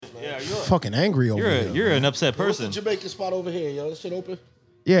fucking angry over here. You're an upset person. What's the Jamaican spot over here, yo? That shit open?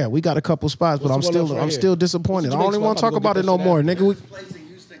 Yeah, we got a couple spots, but I'm still disappointed. I don't even want to talk about it no more, nigga.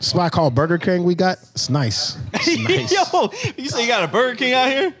 Spot called Burger King we got. It's nice. Nice. Yo, you say you got a Burger King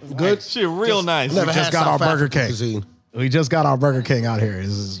out here? Good. Shit, real nice. We just got our Burger King. Cuisine. We just got our Burger King out here.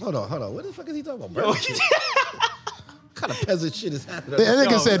 Hold on. What the fuck is he talking about? Burger King? What kind of peasant shit is happening? That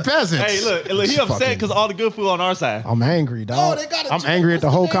nigga said peasants. Hey, look, he upset because all the good food on our side. I'm angry, dog. Oh, they got I'm angry at the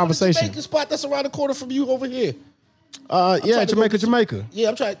whole conversation. Jamaican spot that's around the corner from you over here. Yeah, Jamaica. Yeah,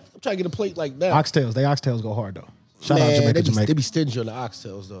 I'm trying to get a plate like that. Oxtails. They oxtails go hard though. Shout out Jamaica. They be stingy on the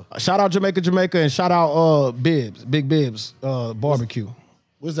oxtails though. Shout out Jamaica, and shout out Bibbs, Big Bibbs barbecue.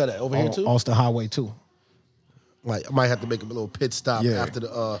 Where's that at? Over here too? Austin Highway 2. Like, I might have to make a little pit stop after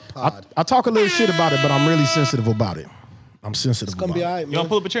the pod. I talk a little shit about it, but I'm really sensitive about it. I'm sensitive. It's gonna be all right, man. You want to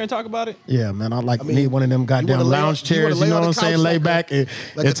pull up a chair and talk about it? Yeah, man. I need one of them goddamn lounge chairs. You know what I'm saying? Lay back and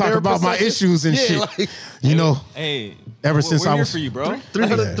talk about my issues and shit. Like, you know. Hey, ever since we're I here was for you, bro.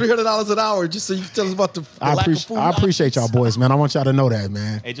 $300 an hour just so you can tell us about the lack of food. I appreciate y'all boys, man. I want y'all to know that,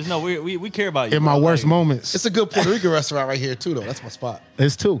 man. Hey, just know we care about you. In my worst moments. It's a good Puerto Rican restaurant right here too, though. That's my spot.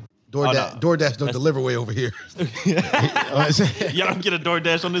 It's two. DoorDash don't deliver way over here. Y'all don't get a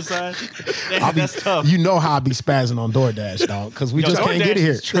DoorDash on this side? That's tough. You know how I be spazzing on DoorDash, dog, because we just can't get it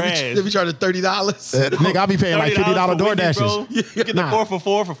here. They be charging $30. Nigga, I be paying like $50 DoorDashes. You get the 4 for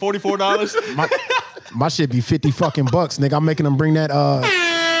 4 for $44. My shit be 50 fucking bucks, nigga. I'm making them bring that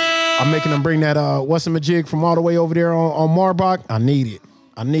what's the jig from all the way over there on Marbach. I need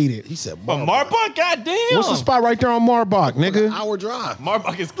it. He said Marbach, goddamn. What's the spot right there on Marbach, nigga? An hour drive.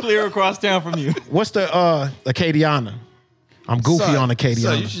 Marbach is clear across town from you. What's the Acadiana? I'm goofy on Acadiana.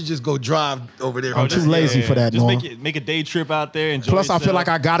 So you should just go drive over there. I'm too lazy for that, Just Norm. make a day trip out there. Enjoy Plus, yourself. I feel like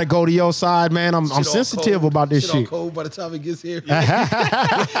I gotta go to your side, man. I'm sensitive about this shit. All cold by the time it gets here. You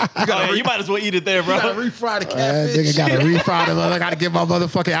might as well eat it there, bro. You gotta refry the catfish. Nigga gotta refry them. I gotta get my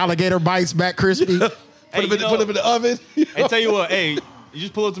motherfucking alligator bites back crispy. Put them in the oven. Hey, tell you what, hey. You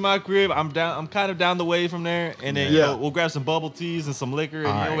just pull up to my crib. I'm kind of down the way from there, and then we'll grab some bubble teas and some liquor,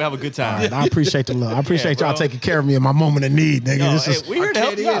 and we'll have a good time. Right, I appreciate the love. I appreciate y'all taking care of me in my moment of need, nigga. We here to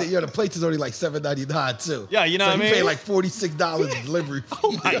help you out. The plates is only like $7.99 too. Yeah, you know what I mean. You pay like $46 delivery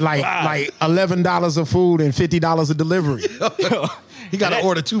fee. like $11 of food and $50 of delivery. He got to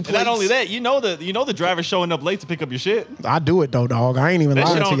order 2 plates. Not only that, you know the driver showing up late to pick up your shit. I do it though, dog. I ain't even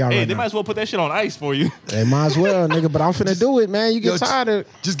lying to y'all right now. They might as well put that shit on ice for you. They might as well, nigga. But I'm finna do it, man. You get tired of.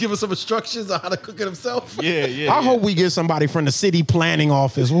 Just give us some instructions on how to cook it himself. Yeah. I hope we get somebody from the city planning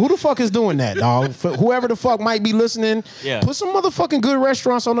office. Who the fuck is doing that, dog? Whoever the fuck might be listening, put some motherfucking good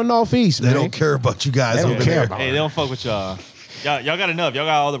restaurants on the Northeast, man. They don't care about you guys. They don't care about Hey, they don't fuck with y'all. Y'all got enough. Y'all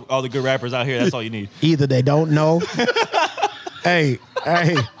got all the good rappers out here. That's all you need. Either they don't know. hey.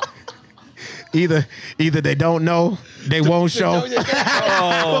 Either they don't know, they won't show. What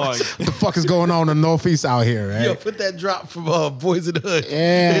the fuck is going on in the Northeast out here, right? Yo, put that drop from Boys in the Hood.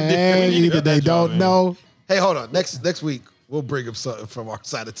 Yeah, either they don't know. Hey, hold on. Next week, we'll bring him something from our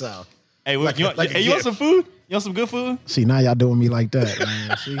side of town. Hey, you want some food? You want some good food? See, now y'all doing me like that,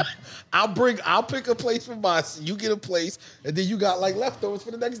 man. See? I'll pick a place from us. You get a place, and then you got like leftovers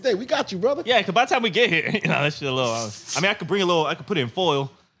for the next day. We got you, brother. Yeah, because by the time we get here, that shit a little. I mean, I could bring I could put it in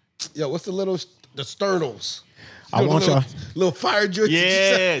foil. Yo, what's the sternals? I want y'all little fire joints.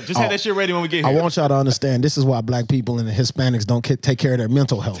 Yeah, just have that shit ready when we get here. I want y'all to understand this is why black people and the Hispanics don't take care of their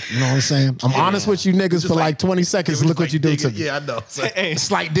mental health. You know what I'm saying? I'm honest with you niggas for like 20 seconds. Look what you do to me. Yeah, I know.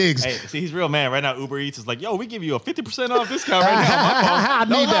 Slight digs. Hey, see, he's real mad right now. Uber Eats is like, yo, we give you a 50% off discount right now on my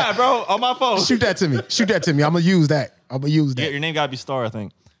phone. I need that, bro. On my phone. Shoot that to me. I'm gonna use that. Yeah, your name gotta be Star, I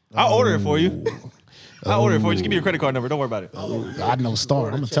think. I'll order it for you. I'll order it for you. Just give me your credit card number. Don't worry about it. I know Star.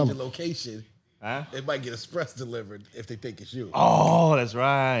 I'm gonna tell him. Location. Huh? They might get express delivered if they think it's you. Oh, that's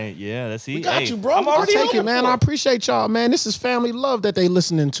right. Yeah, that's it. We got you, bro. I'll take it, man. I appreciate y'all, man. This is family love that they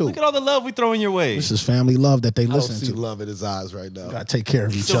listening to. Look at all the love we throw in your way. This is family love that they I don't listen see to. love in his eyes right now. Gotta take care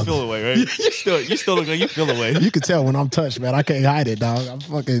of each Still other. feel away, right? You still look like you feel away. You can tell when I'm touched, man. I can't hide it, dog. I'm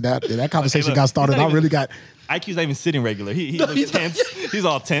fucking that conversation got started. I really got. IQ's not even sitting regular. He looks tense. He's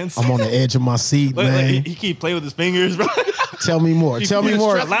all tense. I'm on the edge of my seat, man. He keep playing with his fingers, bro. Tell me more. Tell me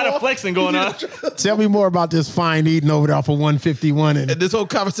more. A lot of flexing going on. Tell me more about this fine eating over there off of 151. And this whole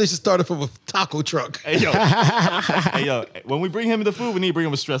conversation started from a taco truck. Hey, yo. When we bring him the food, we need to bring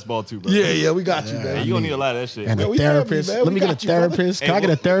him a stress ball too, bro. Yeah, we got you, man. Hey, you gonna need a lot of that shit. And a therapist. Let me get a therapist. Can I get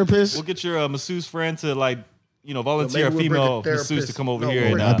a therapist? We'll get your masseuse friend to volunteer a female masseuse to come over here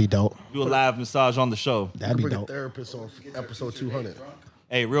and that'd be dope. Do a live massage on the show. That'd be bring dope. a therapist on episode 200.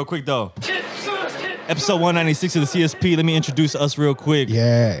 Hey, real quick though. Episode 196 of the CSP. Let me introduce us real quick.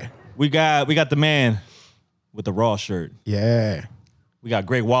 Yeah. We got the man with the Raw shirt. Yeah. We got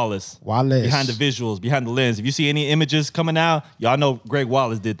Greg Wallace. Wallace. Behind the visuals, behind the lens. If you see any images coming out, y'all know Greg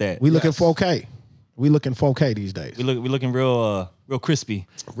Wallace did that. We looking 4K. We looking 4K these days. We looking real crispy.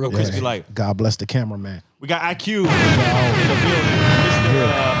 Real crispy like. God bless the cameraman. We got IQ in the building.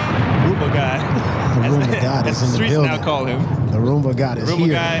 Mr. Roomba guy. The Roomba God as is in the the streets building. now call him. The Roomba God is Roomba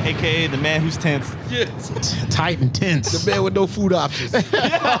here. guy, aka the man who's tense. Tight and tense. The man with no food options.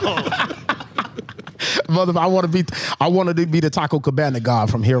 Mother, I want to be the Taco Cabana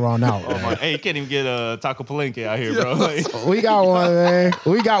God from here on out. Oh my! Hey, you can't even get a Taco Palenque out here, bro. Like, We got one, man.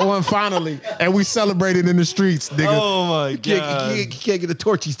 We got one finally, and we celebrated in the streets, nigga. oh my You god! can't get a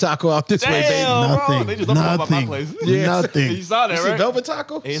Torchy's taco out this way, baby. Damn, bro. Nothing. They just opened up my place. Nothing. You saw that, You see right? Velvet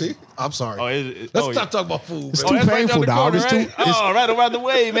Taco? It's- See? I'm sorry. Oh, Let's stop talking about food. It's man. too that's right painful, down the dog. corner, It's right? too- right around the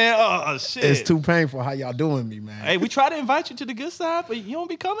way, man. Oh shit! It's too painful how y'all doing me, man. Hey, we try to invite you to the good side, but you don't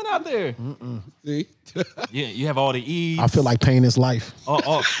be coming out there. See? Yeah, you have all the E's. I feel like pain is life. all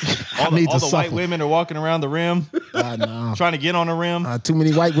need the to white suffer. women are walking around the rim, Nah. trying to get on the rim. Too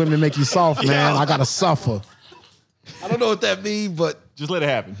many white women make you soft, man. I gotta suffer. I don't know what that means, but Just let it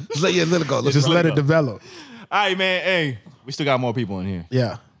happen. just let it go. Just let it develop. All right, man. Hey, we still got more people in here.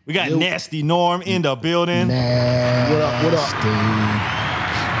 Yeah. We got Nasty Norm in the building. Nasty. What up?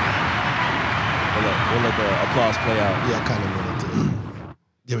 We'll let the applause play out. Yeah, I kind of wanted to.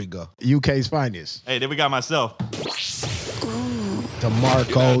 There we go. UK's finest. Hey, then we got myself.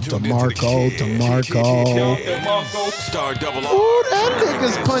 DeMarco. Star double O. Ooh, that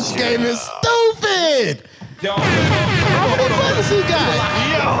nigga's punch game is stupid. How many buttons he got?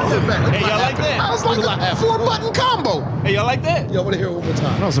 Hey, y'all like That that? was like a 4-button combo. Hey, y'all like that? Yo, I want to hear it one more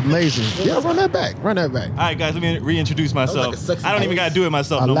time. That was amazing. Yeah, run that back. Run that back. All right, guys, let me reintroduce myself. like a sexy I don't even voice. got to do it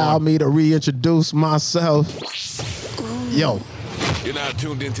myself no Allow more. me to reintroduce myself. Yo. You're now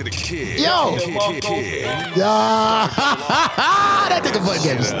tuned into the kid. Yo. Kid. Yeah. That nigga punch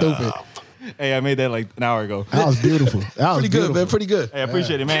game is stupid. Hey, I made that like an hour ago. That was beautiful. That was Pretty good, beautiful. man. Pretty good. Hey, I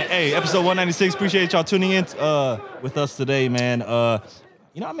appreciate it, man. Hey, episode 196. Appreciate y'all tuning in with us today, man.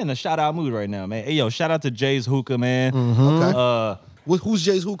 I'm in a shout out mood right now, man. Hey, yo, shout out to Jay's Hookah, man. Okay. Who's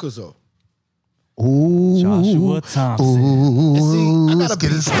Jay's Hookahs, though? Ooh. Joshua Thompson. Ooh. See, I Let's gotta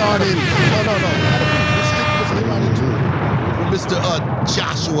get it started. Mr.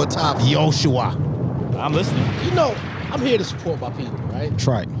 Joshua Thompson. Joshua. I'm listening. You know, I'm here to support my people, right? That's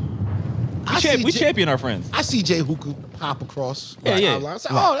right. We champion our friends. I see Jay Hookah pop across. Yeah, yeah. Online. I say,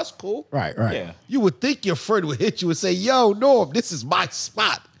 oh, that's cool. Right, right. Yeah. You would think your friend would hit you and say, yo, Norm, this is my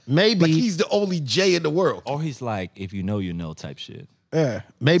spot. Maybe. Like he's the only Jay in the world. Or he's like, if you know type shit. Yeah.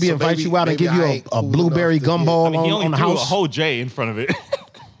 Maybe So invite maybe- you out and maybe give you I a ain't cool blueberry enough to get- gumball I mean, he only on the threw a house. whole J in front of it.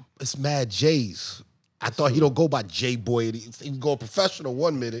 It's mad Jays. I thought he don't go by J Boy. He go professional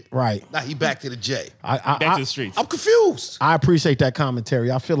 1 minute. Right. Now he back to the J. Back to the streets. I'm confused. I appreciate that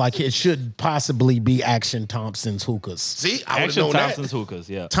commentary. I feel like it should possibly be Action Thompson's Hookahs. See, I would have Action known Thompson's that. hookahs,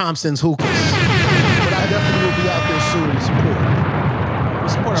 yeah. Thompson's Hookahs. But I definitely will be out there soon to support. We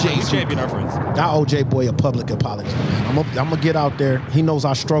support our friends. We Jay's champion our friends. I owe J Boy a public apology, man. I'm gonna get out there. He knows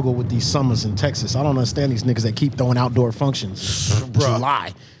I struggle with these summers in Texas. I don't understand these niggas that keep throwing outdoor functions.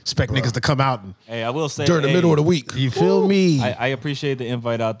 July. Expect niggas to come out and Hey, I will say During the middle of the week. you feel me? I appreciate the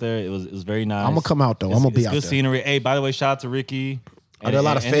invite out there. It was very nice. I'm gonna come out though. I'm gonna be it's out good there. scenery. Hey, by the way, shout out to Ricky. Are there a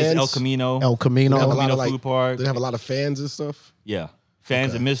lot of and his fans? El Camino. El Camino. They have a lot Camino of like, Food Park. they have a lot of fans and stuff. Yeah.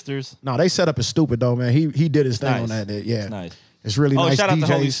 Fans and misters. No, they set up is stupid though, man. He did his thing Nice. on that. Yeah, It's nice. It's really Oh, nice. shout out DJs.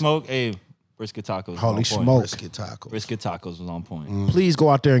 to Holy Smoke. Hey, Brisket Tacos. was Holy on point. Smoke. Brisket taco. Brisket Tacos was on point. Please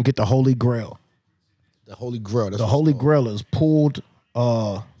go out there and get the Holy Grail. The Holy Grail. That's The what it's Holy called. Grail is pulled.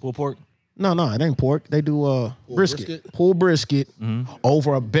 Pulled pork. No, it ain't pork. They do brisket. brisket? Pulled brisket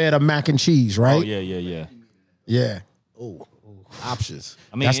over a bed of mac and cheese, right? Oh, yeah. Yeah. Ooh, options.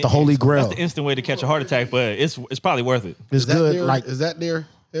 I mean, That's the Holy Grail. That's the instant way to catch a heart attack, but it's probably worth it. It's Is that good. near, Like is that near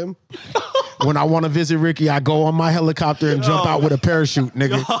him? when I want to visit Ricky, I go on my helicopter and jump out with a parachute,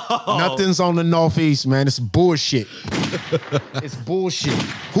 nigga. Nothing's on the Northeast, man. It's bullshit. It's bullshit.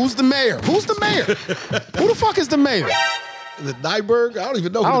 Who's the mayor? Who's the mayor? Who the fuck is the mayor? Is it Nyberg? I don't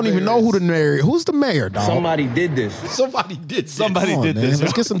even know. I don't even know who the mayor is. Who's the mayor, dog? Somebody did this. Somebody did. this. Somebody Come on, did man. this.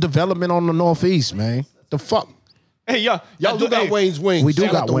 Let's get some development on the Northeast, man. The fuck? Hey, y'all Y'all do got Wayne's Wings. We do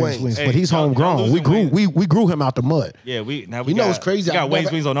Shout got out to Wayne's Wings, Hey, but he's y'all homegrown. We losing grew Wayne's. we grew him out the mud. Yeah, we know You know what's crazy? We got I've Wayne's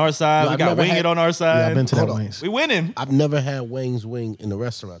never- Wings on our side. Yo, we I've got never Wing had- It on our side. Yeah, I've been to that Hold on. Wayne's. We winning. I've never had Wayne's Wing in the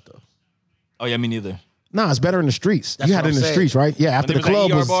restaurant though. Oh yeah, me neither. Nah, it's better in the streets. That's you had what it in I'm the saying. streets, right? Yeah, after When the there was club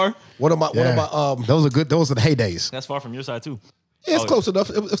that ER was. bar, One of my Yeah. Those are good. Those are the heydays. that's far from your side too. yeah, it's Oh, close enough.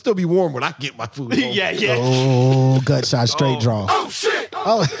 It'll still be warm when I get my food. yeah. Oh, gut shot, straight draw. Oh shit!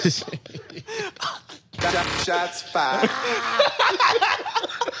 Oh, Shots fired.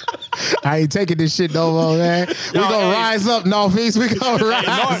 I ain't taking this shit no more, man. We gonna hey. rise up, Northeast. We gonna rise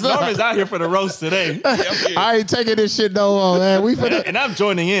up. Norman's out here for the roast today. I ain't taking this shit no more, man. We finna And I'm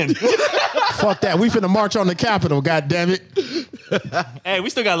joining in. fuck that. We finna march on the Capitol. God damn it. Hey, we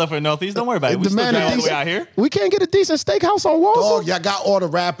still got love for the Northeast. Don't worry about it. We The still man got a all the way decent- out here. We can't get a decent steakhouse on Walsall. Dog, y'all got all the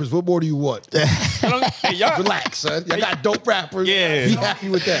rappers. What more do you want? Hey, y'all, Relax, son. Y'all got dope rappers. Yeah. Be happy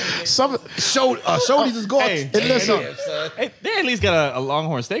with that. Some Shoney's is going. Hey, and listen, hey, they at least got a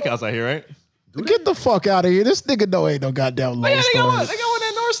Longhorn Steakhouse out here, right? get the fuck out of here. This nigga know ain't no goddamn Lone Yeah, they got one. Star. They got one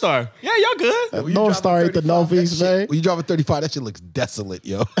at North Star. Yeah, y'all good. North Star ain't the Northeast, man. When you drive a 35, that shit looks desolate,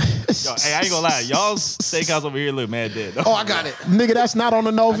 yo. Yo, hey, I ain't gonna lie. Y'all's steakhouse over here look mad dead. Oh, I got it. Nigga, that's not on the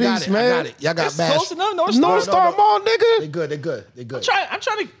I got Northeast, it. man. I got it. Y'all got It's bashed. close enough. North North Star. Star Mall, They nigga. good. They good. They good. I'm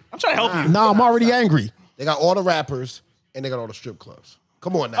trying to help you. Nah, I'm already angry. They got all the rappers and they got all the strip clubs.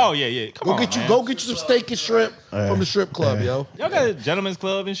 Come on now. Oh yeah. Come on, man. Go get you some steak and shrimp from the strip club, yo. Y'all got a gentleman's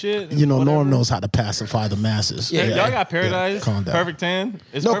club and shit. You know, whatever. Norm knows how to pacify the masses. Yeah, y'all got Paradise, calm down. Perfect 10.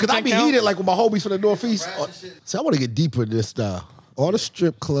 Is No, Perfect because I 10 be count? heated like with my homies from the Northeast. So I want to get deeper in this now. All the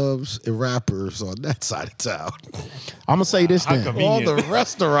strip clubs and rappers on that side of town. I'm gonna say this How then. convenient. All the How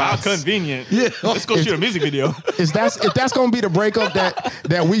restaurants. convenient. Yeah. Let's go shoot a music video. If that's gonna be the breakup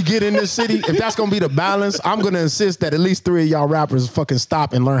that we get in this city, if that's gonna be the balance, I'm gonna insist that at least 3 of y'all rappers fucking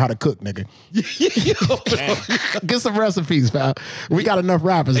stop and learn how to cook, nigga. Get some recipes, pal. We got enough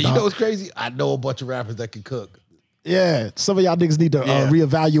rappers, And you dog. know what's crazy? I know a bunch of rappers that can cook. Yeah, some of y'all niggas need to Yeah.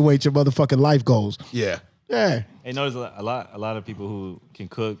 reevaluate your motherfucking life goals. Yeah. Yeah, Hey, notice a lot of people who can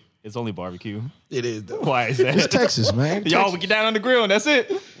cook. It's only barbecue. It is, though. Why is that? it's Texas, man. Y'all, we get down on the grill and that's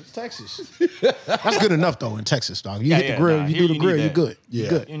it. It's Texas. That's good enough though in Texas, dog. You Yeah, hit the yeah, grill, nah, you here do the you grill, need you're that. good. Yeah.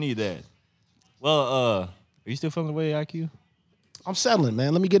 You're good. You need that. Well, are you still feeling the way, IQ? I'm settling,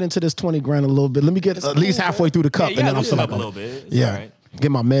 man. Let me get into this 20 grand a little bit. Let me get at least halfway through the cup, Yeah, you and then gotta I'm loosen up feeling a little bit. It's Yeah, all right. get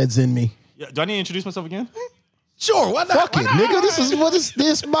my meds in me. Yeah, do I need to introduce myself again? Sure, why not? Fuck it, nigga.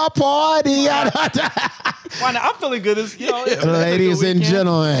 This my party. Why not? I'm feeling good. It's, it's Ladies and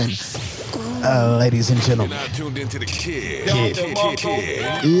gentlemen. Ladies and gentlemen. Now tuned into the kid.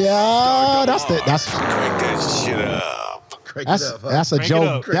 Yeah, that's Crank that shit up. Crank that's it up, huh? that's a Crank it Joe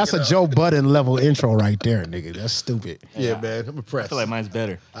up. that's a Joe Budden level intro right there, nigga. That's stupid. Yeah, man. I'm impressed. I feel like mine's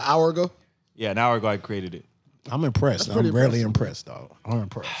better. An hour ago? Yeah, an hour ago I created it. I'm impressed. I'm pretty rarely impressed, dog. I'm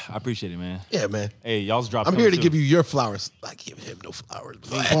impressed. I appreciate it, man. Yeah, man. Hey, y'all's dropped. I'm here to give you your flowers. I give him no flowers.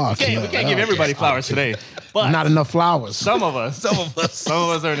 Fuck We yeah. can't give everybody flowers today, but Not enough flowers. some of us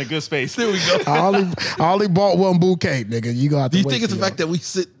are in a good space. There we go. I only bought one bouquet, nigga. You got to Do you wait think it's for the fact that we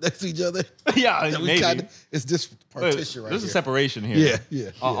sit next to each other? Yeah, That we maybe. kinda, it's this partition right There's a here. separation here.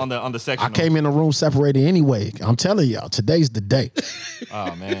 Yeah, yeah, On the section. I came in the room separated anyway. I'm telling y'all, today's the day.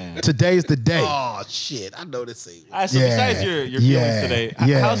 Oh man. Today's the day. Oh shit! I know this ain't. All right, so Yeah, besides your feelings yeah, today,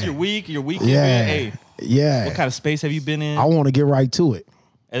 yeah. how's your week? Your weekend? Yeah. Hey, Yeah. what kind of space have you been in? I want to get right to it.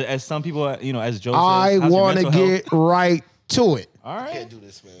 As some people, as Joe says, I how's your want to mental get health? right to it. All right. Can't do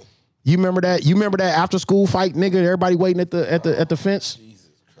this, man. You remember that? You remember that after school fight, nigga? Everybody waiting at the fence.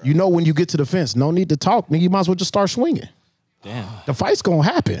 You know when you get to the fence, no need to talk, nigga. You might as well just start swinging. Damn. The fight's gonna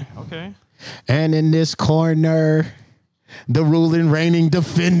happen. Okay. And in this corner, the ruling, reigning,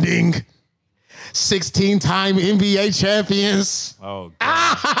 defending 16-time NBA champions. Oh.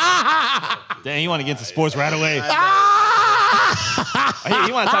 God. Damn, you want to get into sports right away? Hey,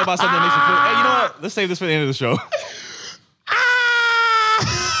 you want to talk about something that makes you feel? Hey, you know what? Let's save this for the end of the show.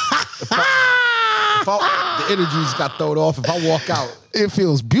 The energies got thrown off. If I walk out, It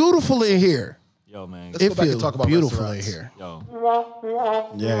feels beautiful in here. Yo, man. Let's It go back and feels talk about beautiful in restaurants. here.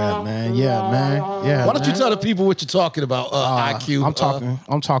 Yo. Yeah, man. Yeah, man. Yeah. Why don't you man. tell the people what you're talking about? IQ.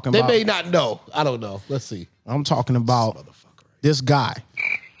 I'm talking They about. may not know. I don't know. Let's see. I'm talking about this guy.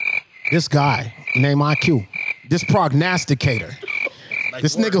 This guy named IQ. This prognosticator.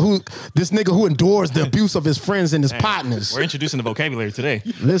 This nigga who endures the abuse of his friends and his partners. We're introducing the vocabulary today.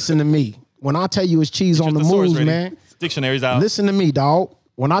 Listen to me. When I tell you it's cheese on the Thesaurus moon, ready. man. Dictionaries out. Listen to me, dog.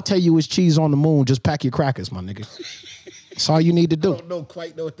 When I tell you it's cheese on the moon, just pack your crackers, my nigga. That's all you need to do. I don't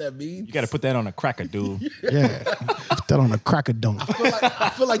quite know what that means. You got to put that on a cracker, dude. Yeah. Put that on a cracker dunk. I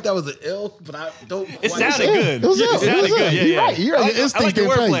feel like that was an L, but I don't. It quite- sounded good. It was It it. sounded It was good. it. Yeah, You're yeah. right. You're right. Your I like instinct the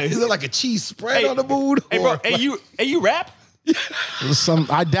didn't play. wordplay. Is it like a cheese spread on the moon? Hey, bro. or Hey, you rap?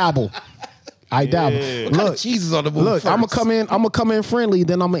 I dabble. I dabble. Yeah. What kind Look, of cheese is on the moon? look, I'm first? gonna come in friendly,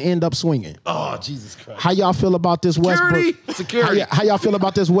 then I'm gonna end up swinging. Oh Jesus Christ! How y'all feel about this Westbrook? Security. How y'all feel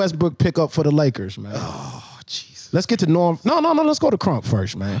about this Westbrook pickup for the Lakers, man? Oh Jesus! Let's get to Norm. No. Let's go to Crump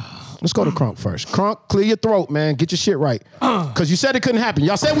first, man. Let's go to Crunk first. Crunk, clear your throat, man. Get your shit right. Because you said it couldn't happen.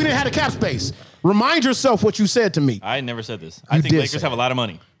 Y'all said we didn't have a cap space. Remind yourself what you said to me. I never said this. I think did Lakers say have a lot of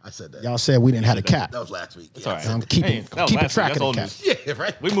money. I said that. Y'all said we didn't have a cap. That was last week. It's all right. I'm keeping That was last track week. of the That's cap. old news. Yeah,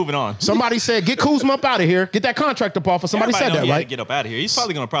 right. We're moving on. Somebody said, get Kuzma up out of here. Get that contract up off. Somebody Everybody said know that, he had to right? get up out of here. He's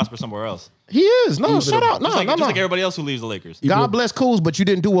probably going to prosper somewhere else. He is. No, shut up. No, Just like, no, just no. like everybody else who leaves the Lakers. God bless Kuz, but you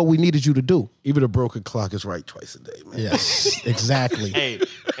didn't do what we needed you to do. Even a broken clock is right twice a day, man. Yes, exactly. Hey,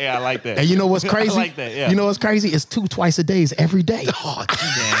 I like that. And you know what's crazy? I like that, yeah. You know what's crazy? It's 2 twice a days every day. Oh,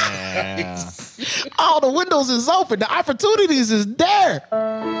 Yeah. All the windows is open. The opportunities is there. all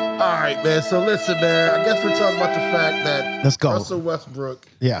right, man. So listen, man. I guess we're talking about the fact that Let's go. Russell Westbrook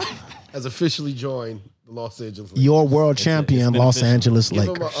Yeah. has officially joined the Los Angeles Lakers. Your world champion, been Los official. Angeles Give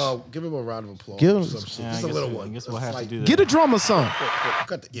him, Lakers. give him a round of applause. Give him- or some shit. Yeah, Just I a little guess- one. I guess we'll A have to slight- do that. Get a drummer son.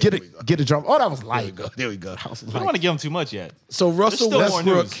 Cut the- yeah, Get there we go. it. Get a drum. Oh, that was There we light. go. There we go. I don't want to give him too much yet. So Russell still more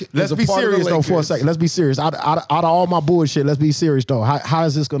Westbrook news. is Let's a be part of the serious though for a Lakers. second. Let's be serious. Out of all my bullshit, let's be serious though. How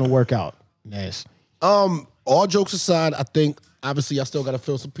is this gonna work out? Yes. All jokes aside, I think obviously I still got to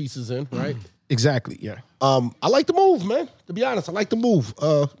fill some pieces in, right? Exactly. Yeah. I like the move, man. To be honest, I like the move.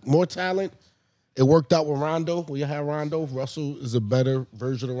 More talent. It worked out with Rondo. When you have Rondo, Russell is a better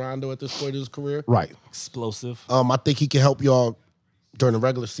version of Rondo at this point in his career. Right. Explosive. I think he can help y'all during the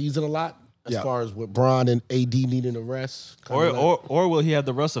regular season a lot, as Yeah. far as with Bron and AD needing a rest. Or will he have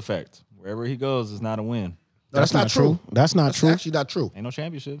the Russ effect? Wherever he goes is not a win. No, that's not true. That's not That's true. actually not true. Ain't no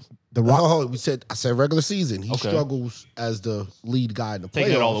championships. The Rock. Oh, I said regular season. He Okay. struggles as the lead guy in the playoffs.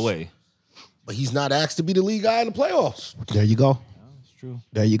 Taking it all the way. But he's not asked to be the lead guy in the playoffs. There you go. That's true.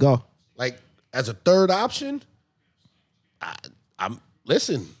 There you go. Like, as a third option,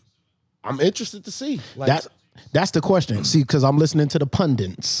 I'm interested to see. Like, That's the question. See, because I'm listening to the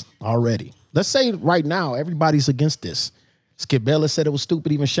pundits already. Let's say right now everybody's against this. Skip Bayless said it was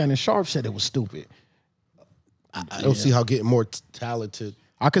stupid. Even Shannon Sharp said it was stupid. I don't see how getting more talented.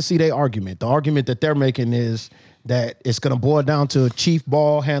 I could see their argument. The argument that they're making is that it's going to boil down to a chief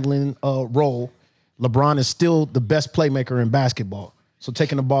ball handling role. LeBron is still the best playmaker in basketball. So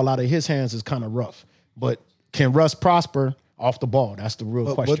taking the ball out of his hands is kind of rough. But can Russ prosper off the ball? That's the real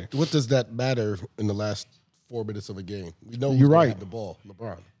But question. what does that matter in the last 4 minutes of a game? We know You're who's gonna right. have the ball,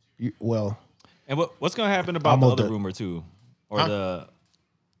 LeBron. Well, And what's going to happen about Almost the other there. rumor too, or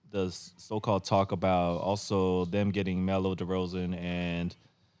the so-called talk about also them getting Melo, DeRozan, and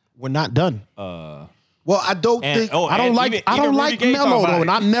we're not done. Well, I don't And- think. oh, I don't and like even- I don't even like Rudy Gay Melo talking about though, it.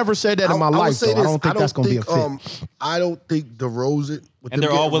 and I never said that in my I would life. say Though. I this, don't think that's going to be a fit. I don't think DeRozan. with and them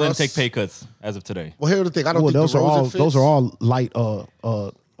they're all getting willing Russ- to take pay cuts as of today. Well, here's the thing. I don't Well, think those are all fits. light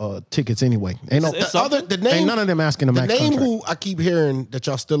tickets anyway. Ain't no It's The name, ain't none of them asking to the max name contract. who I keep hearing that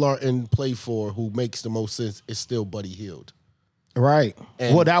y'all still are in play for, who makes the most sense, is still Buddy Hield. Right.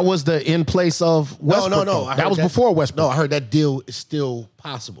 Well, that was the in place of Westbrook. No. though. I That heard was before Westbrook. No, I heard that deal is still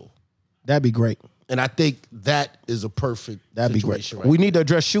possible, That'd be great. and I think that is a perfect. That'd be great. situation right We now. need to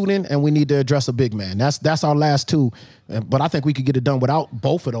address shooting and we need to address a big man. That's our last two. But I think we could get it done without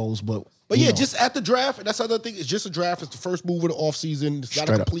both of those. But But you yeah, know, just at the draft, and that's the other thing. It's just a draft. It's the first move of the offseason. It's not a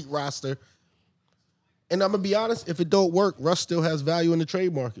Straight up. complete roster. And I'm gonna be honest, if it don't work, Russ still has value in the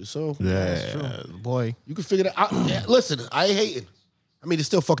trade market. So boy. you can figure that out. Yeah, listen, I ain't hating. I mean, it's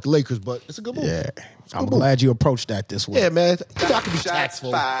still fuck the Lakers, but it's a good move. Yeah. It's a I'm good move. glad you approached that this way. Yeah, man. You know, I can be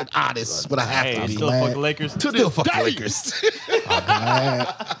tactful and honest, but I have Hey, to be. still glad. fuck the Lakers. Still fuck the Lakers. Glad.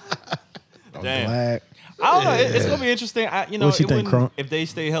 Damn. Glad. I don't know. It's gonna be interesting. What you think, Crunk? If they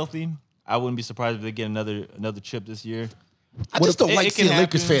stay healthy, I wouldn't be surprised if they get another chip this year. I just don't It- like it can seeing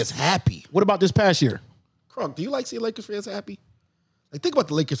Lakers happen. fans happy. What about this past year? Crunk, do you like seeing Lakers fans happy? Like, think about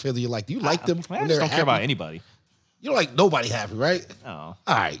the Lakers fans that you like. Do you like them Man, I when just they're don't happy? care about anybody. You don't like nobody happy, right? No.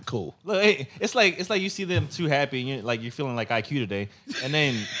 All right, cool. Look, it's like you see them too happy, and you're feeling like IQ today, and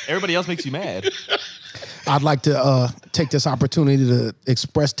then everybody else makes you mad. I'd like to take this opportunity to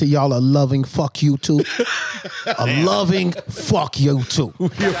express to y'all a loving fuck you too. A loving fuck you too. We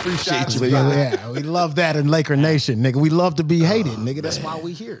appreciate you. Yeah, we love that in Laker Nation, nigga. We love to be hated, nigga. That's why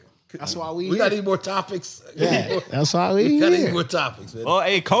we here. That's why we We got here. any more topics? Yeah, that's why we Got any here. more topics, man? Well,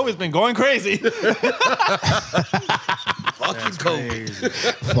 hey, COVID's been going crazy. Fucking COVID.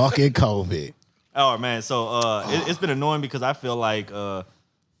 Fucking COVID. Oh man, so it's been annoying because I feel like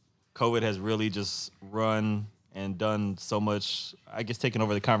COVID has really just run and done so much. I guess taking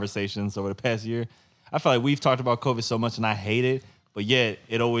over the conversations over the past year. I feel like we've talked about COVID so much, and I hate it, but yet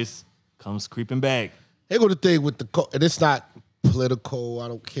it always comes creeping back. Here go the thing with and it's not political. I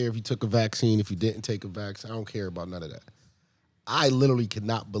don't care if you took a vaccine, if you didn't take a vaccine. I don't care about none of that. I literally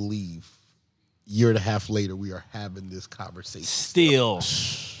cannot believe a year and a half later we are having this conversation. Still,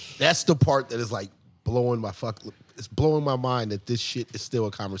 That's the part that is like it's blowing my mind that this shit is still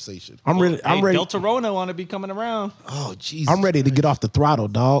a conversation. I'm ready. I'm ready. Delta Rona want to be coming around. Oh, Jesus. I'm ready to get off the throttle,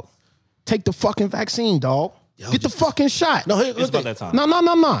 dog. Take the fucking vaccine, dog. Get the fucking shot. No, It's about that time. No.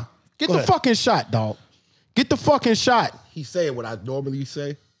 Get Go the ahead. fucking shot, dog. Get the fucking shot. He's saying what I normally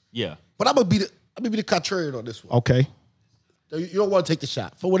say, Yeah. but I'm gonna be the contrarian on this one. Okay. You don't want to take the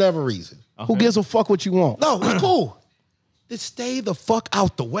shot for whatever reason. Who gives a fuck what you want? No, it's cool. Then stay the fuck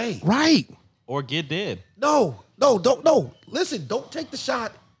out the way. Right. Or get dead. No, don't. No, listen, don't take the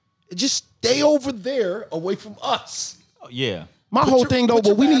shot. Just stay over there, away from us. Oh, yeah. My whole thing though, put but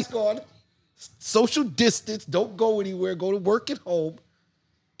your we need. mask on, social distance. Don't go anywhere. Go to work at home,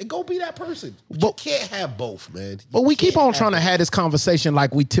 and go be that person. But you can't have both, man. But we keep on trying to have this conversation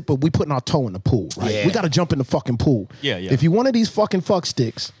like we putting our toe in the pool, right? Yeah. We got to jump in the fucking pool. Yeah. If you one of these fucking fuck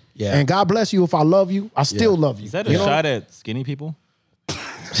sticks, Yeah. and God bless you if I love you, I still love you. Is that a You know? shot at skinny people?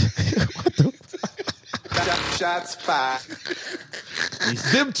 Shots fired.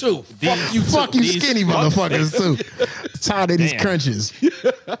 them too. Fuck You fuck you These skinny fuck motherfuckers too. Tired of these Damn. crunches.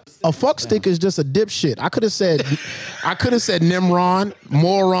 A fuck stick is just a dipshit. I could have said Nimrod,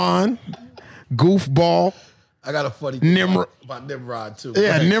 moron, goofball. I got a funny thing Nimrod. about Nimrod too. Yeah, Go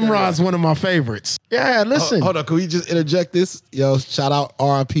ahead, Nimrod's one of my favorites. Yeah, listen. Hold on, can we just interject this? Yo, shout out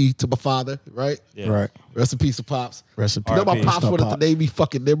R.I.P. to my father, right? Yeah. Right. Rest in peace to Pops. Rest in You know my peace. Pops Stop, wanted to Pop. name me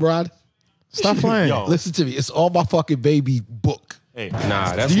fucking Nimrod? Stop playing. Yo. Listen to me. It's all my fucking baby book. Hey.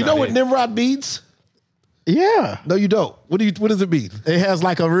 Nah, that's Do you know not what it. Nimrod means? Yeah. No, you don't. What does it mean? It has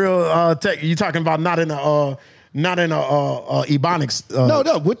like a real tech. You talking about not in a Ebonics.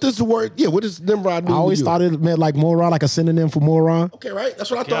 No. What does the word? Yeah, what does Nimrod mean? I always to you? thought it meant like moron, like a synonym for moron. Okay, right?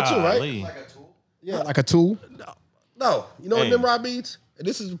 That's what I thought too, right? Golly. Yeah, like a tool. No. You know Hey. what Nimrod means? And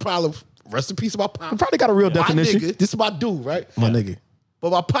this is probably rest in peace of my pops. We probably got a real My definition. nigga, this is my dude, right? My nigga.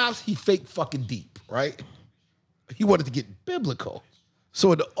 But my pops, he fake fucking deep, right? He wanted to get biblical.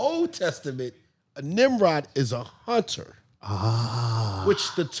 So in the Old Testament, a Nimrod is a hunter.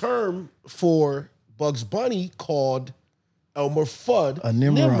 Which the term for Bugs Bunny called Elmer Fudd A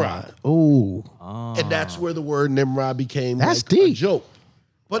Nimrod. Ooh. And that's where the word Nimrod became That's like a deep. joke.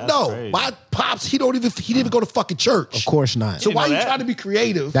 But That's no, crazy. my pops, he didn't even go to fucking church. Of course not. So didn't why know you that. trying to be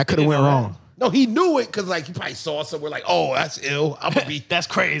creative? That could have went know that. wrong. No, he knew it because like he probably saw somewhere like, oh, that's ill. I'm gonna be That's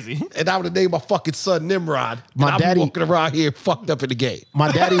crazy. and I would have named my fucking son Nimrod. My and daddy- I'm walking around here fucked up in the game.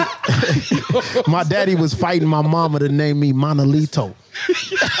 My daddy, my daddy was fighting my mama to name me Monolito.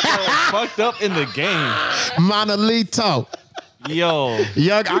 Fucked up in the game. Monolito. Yo.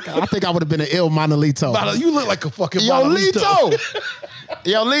 Young, I think I would have been an ill Monolito. You look like a fucking Yo, Monolito. Lito.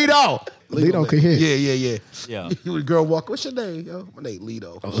 Yo, Lito. Lito could hit. Yeah. Yeah. You would girl walk. What's your name? Yo, my name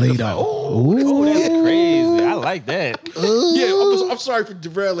Lito. Lito. Oh, that's crazy. I like that. Yeah, I'm sorry for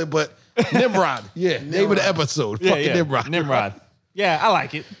derailing, but Nimrod. Yeah, name of the episode. Yeah, Fucking yeah. Nimrod. Nimrod. Yeah, I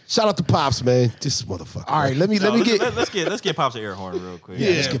like it. Shout out to Pops, man. This motherfucker. All right, let me get. Let's get Pops an air horn real quick.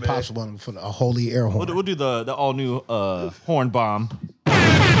 Let's get Pops one for a holy air horn. We'll do the all new horn bomb.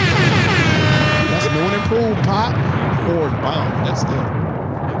 That's new and improved, Pop. Horn bomb. That's it.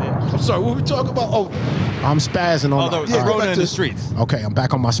 I'm sorry, what we talking about? Oh, I'm spazzing Oh, on. the all right. Rona back in to- the streets. Okay, I'm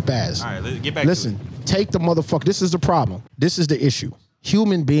back on my spaz. All right, let's get back Listen, to it. take the motherfucker. This is the problem. This is the issue.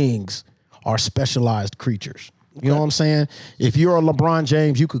 Human beings are specialized creatures. You know what I'm saying? If you're a LeBron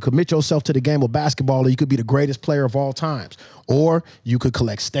James, you could commit yourself to the game of basketball, or you could be the greatest player of all times. Or you could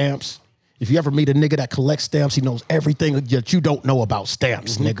collect stamps. If you ever meet a nigga that collects stamps, he knows everything that you don't know about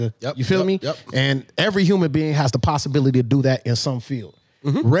stamps, nigga. Yep, You feel yep, me? yep. And every human being has the possibility to do that in some field.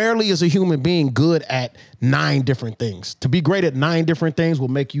 Rarely is a human being good at 9 different things. To be great at 9 different things will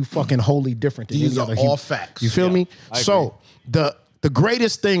make you fucking wholly different than These any are other all human. facts. You feel me? I So the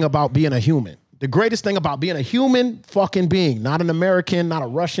greatest thing about being a human, the greatest thing about being a human fucking being, not an American, not a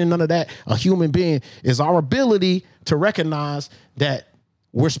Russian, none of that, a human being, is our ability to recognize that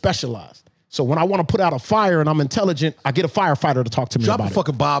we're specialized. So when I want to put out a fire and I'm intelligent, I get a firefighter to talk to me drop a about it.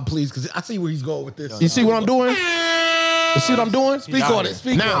 fucking Bob, please, because I see where he's going with this. You see what I'm doing? You see what I'm doing? Speak out on here. it.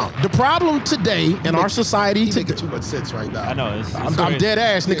 Speak Now, on it. the problem today in our society He's making today, too much sense right now. I know. It's I'm crazy. dead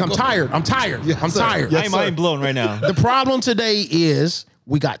ass, nigga. I'm go tired. I'm tired. Yes, I'm sir. tired. Yes, I ain't blown right now. The problem today is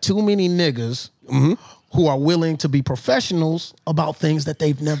we got too many niggas who are willing to be professionals about things that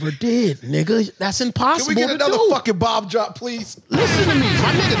they've never did. Nigga, that's Can impossible we get to another do. fucking Bob drop, please? Listen to me.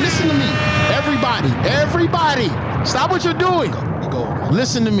 My nigga, listen to me. Everybody, stop what you're doing. We go.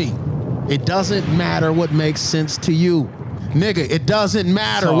 Listen to me. It doesn't matter what makes sense to you. Nigga, it doesn't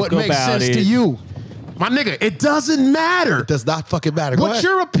matter Talk what makes about sense to it. you. My nigga, it doesn't matter Does not fucking matter. Go what ahead.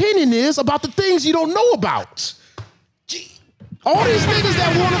 your opinion is about the things you don't know about. All these niggas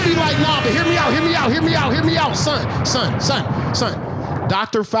that want to be like, nah, but hear me out, son.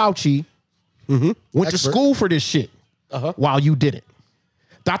 Dr. Fauci went to school for this shit while you didn't.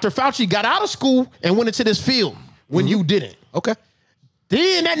 Dr. Fauci got out of school and went into this field when you didn't. Okay.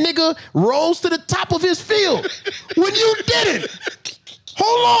 Then that nigga rose to the top of his field when you didn't.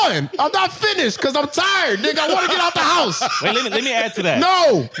 Hold on. I'm not finished because I'm tired, nigga. I want to get out the house. Wait, let me add to that.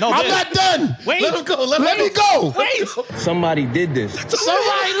 No, I'm Liz. not done. Wait. Let him go. Let me go. Wait. Somebody did this.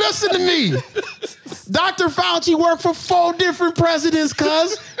 Somebody listen to me. Dr. Fauci worked for 4 different presidents,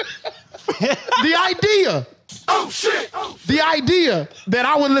 cuz. The idea. Oh, shit. The idea that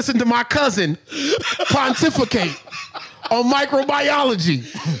I would listen to my cousin pontificate on microbiology.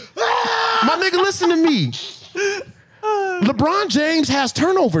 My nigga, listen to me. LeBron James has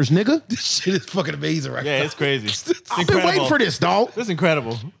turnovers, nigga. This shit is fucking amazing right Yeah, now. it's crazy. It's I've been waiting for this, dog. This is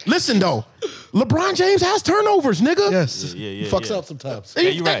incredible. Listen, though. LeBron James has turnovers, nigga. Yes. Yeah, He fucks yeah. up sometimes. And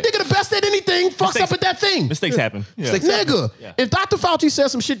you that right. nigga the best at anything fucks Mistakes- up at that thing. Mistakes happen. Yeah. Nigga, if Dr. Fauci said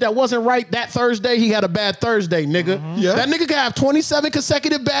some shit that wasn't right that Thursday, he had a bad Thursday, nigga. Yeah. That nigga can have 27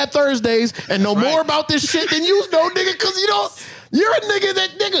 consecutive bad Thursdays and know more about this shit than you know, nigga, because you don't. You're a nigga that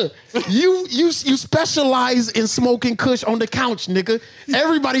nigga. You specialize in smoking kush on the couch, nigga.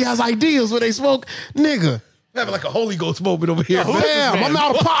 Everybody has ideas when they smoke, nigga. Having like a Holy Ghost moment over here. Damn, I'm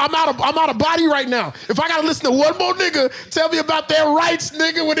out of body right now. If I gotta listen to one more nigga tell me about their rights,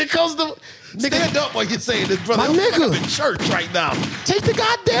 nigga, when it comes to Stand up while you're saying this, brother. My I'm nigga. fucking in church right now. take the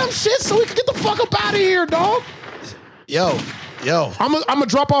goddamn shit so we can get the fuck up out of here, dog. Yo. I'm gonna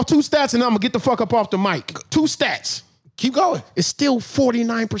drop off 2 stats and then I'm gonna get the fuck up off the mic. 2 stats. Keep going. It's still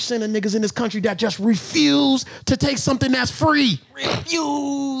 49% of niggas in this country that just refuse to take something that's free.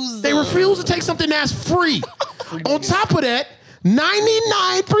 They refuse to take something that's free. On top of that,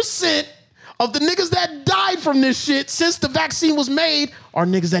 99% of the niggas that died from this shit since the vaccine was made are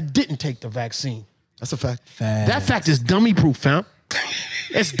niggas that didn't take the vaccine. That's a fact. That fact is dummy proof, fam.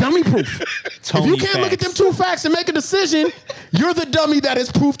 It's dummy proof. If you can't look at them 2 facts and make a decision, you're the dummy that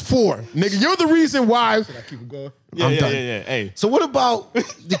is proofed for. Nigga, you're the reason why. Keep him going. Yeah. Hey. So what about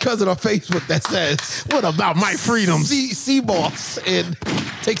the cousin on Facebook that says What about my freedoms? C-Boss and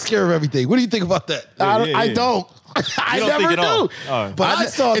takes care of everything? What do you think about that? I don't. I don't never think at all. do. All right. But I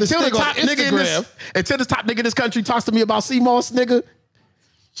saw this until thing the on top nigga in Instagram. until the top nigga in this country talks to me about CMOS, nigga.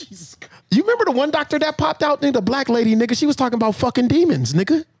 Jesus Christ. You remember the one doctor that popped out, nigga, the black lady, nigga? She was talking about fucking demons,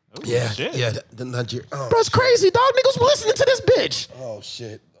 nigga. Yeah, shit. yeah. The Niger. Oh, Bro, it's crazy, dog. Niggas listening to this bitch. oh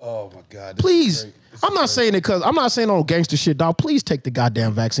shit. Oh my God. This is Please. great. This I'm is not great. saying it because I'm not saying no gangster shit, dog. Please take the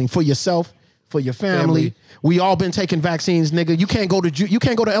goddamn vaccine for yourself, for your family. We all been taking vaccines, nigga. You can't go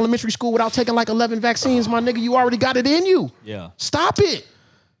to elementary school without taking like 11 vaccines, my nigga. You already got it in you. Yeah. Stop it.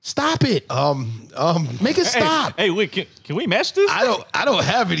 Make it stop. Hey, wait, can we match this? I don't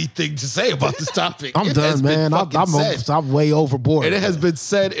have anything to say about this topic. I'm It done, has been man. fucking said. I'm way overboard. And it has been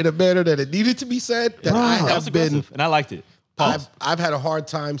said in a manner that it needed to be said. That I That was have been. aggressive, and I liked it. Pause. I've had a hard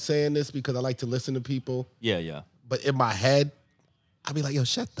time saying this because I like to listen to people, Yeah. but in my head, I'd be like, "Yo,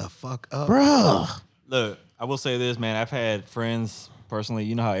 shut the fuck up, Bruh. Look, I will say this, man. I've had friends personally.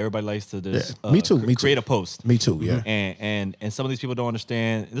 You know how everybody likes to just Yeah. Me too, me too. create a post. Me too, yeah. And some of these people don't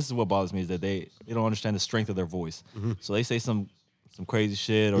understand. This is what bothers me is that they don't understand the strength of their voice. So they say some crazy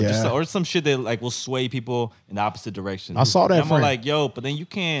shit or Yeah. or some shit that like will sway people in the opposite direction. I saw that And I'm friend. like, yo, but then you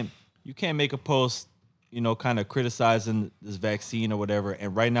can't make a post, kind of criticizing this vaccine or whatever.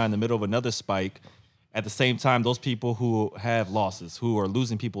 And right now in the middle of another spike. At the same time, those people who have losses, who are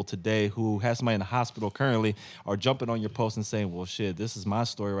losing people today, who have somebody in the hospital currently, are jumping on your post and saying, well, shit, this is my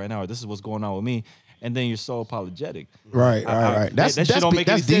story right now, or this is what's going on with me. And then you're so apologetic. Right. That shit don't make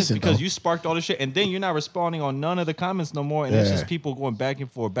any sense decent, because though. you sparked all this shit, and then you're not responding on none of the comments no more, and it's Yeah. just people going back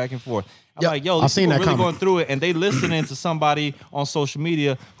and forth. I'm Yeah, like, yo, I these seen people that really comment. going through it, and they listening to somebody on social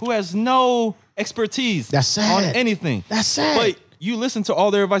media who has no expertise That's sad. on anything. That's sad. But you listen to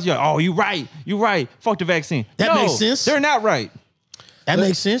all their advice, you're like, oh, you right. Fuck the vaccine. That No, makes sense. They're not right. That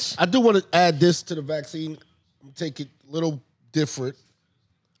makes sense. I do want to add this to the vaccine. I'm gonna take it a little different.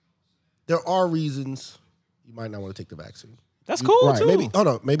 There are reasons you might not want to take the vaccine. That's cool right, too. Maybe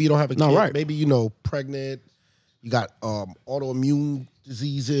you don't have a kid. No, right. Maybe pregnant. You got autoimmune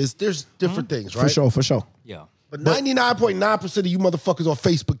diseases. There's different things, right? For sure. Yeah. But 99.9% of you motherfuckers on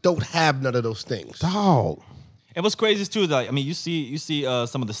Facebook don't have none of those things. Dog. And what's crazy is too, like, I mean, you see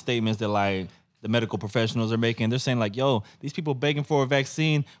some of the statements that like the medical professionals are making. They're saying like, yo, these people begging for a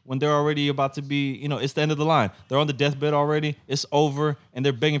vaccine when they're already about to be, it's the end of the line. They're on the deathbed already. It's over. And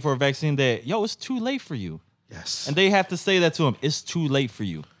they're begging for a vaccine that, yo, it's too late for you. Yes. And they have to say that to them. It's too late for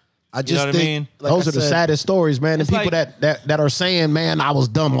you. I just You know what I think mean? like Those I are the said, saddest stories, man. And It's people like- that are saying, man, I was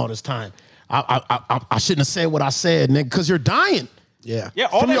dumb all this time. I shouldn't have said what I said, nigga, because you're dying. Yeah. Yeah,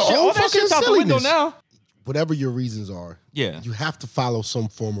 all From that your shit, own all that fucking shit's out the window silliness. now. Whatever your reasons are, Yeah. you have to follow some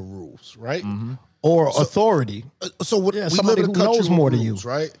form of rules, right? Or authority. So what? Yeah, we somebody live in a who country knows with more than rules, you.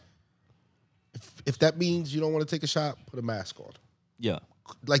 right? If that means you don't want to take a shot, put a mask on. Yeah.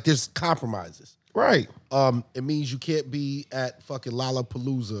 Like there's compromises. Right. It means you can't be at fucking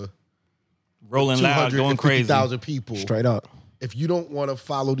Lollapalooza, Rolling loud, going crazy. 250,000 people. Straight up. If you don't want to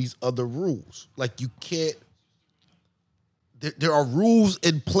follow these other rules, like you can't. There are rules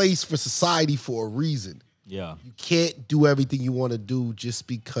in place for society for a reason. Yeah. You can't do everything you want to do just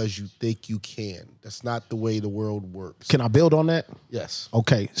because you think you can. That's not the way the world works. Can I build on that? Yes.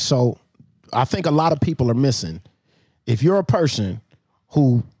 Okay, so I think a lot of people are missing. If you're a person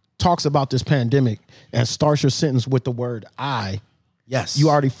who talks about this pandemic and starts your sentence with the word I, Yes. you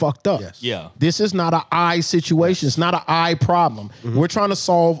already fucked up. Yes. Yeah. This is not an I situation. It's not an I problem. We're trying to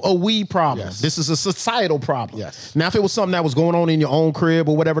solve a we problem. Yes. This is a societal problem. Yes. Now, if it was something that was going on in your own crib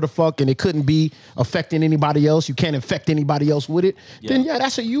or whatever the fuck, and it couldn't be affecting anybody else, you can't infect anybody else with it, then yeah,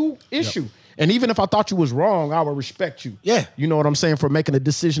 that's a you issue. And even if I thought you was wrong, I would respect you. Yeah. You know what I'm saying? For making a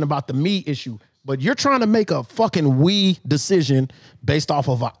decision about the me issue. But you're trying to make a fucking we decision based off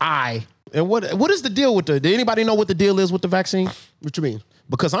of an I. And what is the deal with did anybody know what the deal is with the vaccine? What you mean?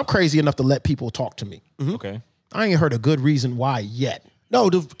 Because I'm crazy enough to let people talk to me. Okay. I ain't heard a good reason why yet. No,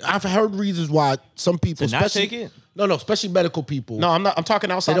 I've heard reasons why some people, To not especially take it? No, especially medical people. No, I'm not. I'm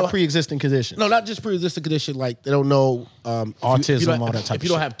talking outside don't- of pre-existing conditions. No, not just pre-existing condition. Like they don't know Autism, all that type If of you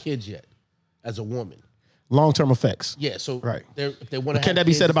don't shit. have kids yet, as a woman, Long-term effects. yeah. So Right. if they want to, Can that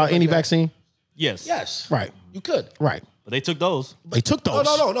be said about any vaccine? Yes. Yes, Right. You could. Right. But they took those. They took those.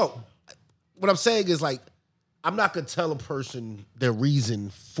 No. What I'm saying is like, I'm not gonna tell a person their reason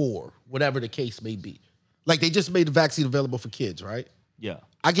for whatever the case may be. Like they just made the vaccine available for kids, right? Yeah.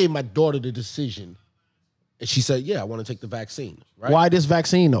 I gave my daughter the decision, and she said, "Yeah, I want to take the vaccine." Right? Why this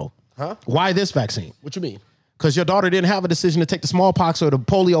vaccine though? Huh? Why this vaccine? What you mean? Because your daughter didn't have a decision to take the smallpox or the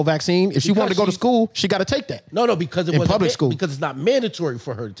polio vaccine. If she wanted to go to she's- school, she got to take that. No, because it In wasn't public school. because it's not mandatory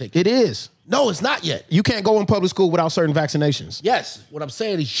for her to take it. It is. No, it's not yet. You can't go in public school without certain vaccinations. Yes, what I'm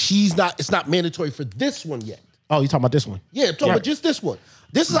saying is it's not mandatory for this one yet. Oh, you talking about this one? Yeah, I'm talking Yeah. about just this one.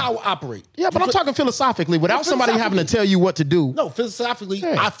 This is how I operate. Yeah, but I'm talking philosophically. Without somebody having to tell you what to do. No, philosophically,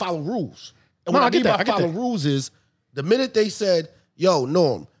 Yeah. I follow rules. And No, what I I get mean that, by I get follow that. rules is the minute they said, yo,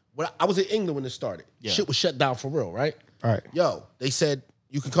 Norm, when I was in England when it started, Yeah. shit was shut down for real, right? All right. Yo, they said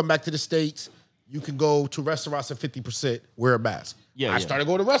you can come back to the States, you can go to restaurants at 50%, wear a mask. Yeah, I yeah. started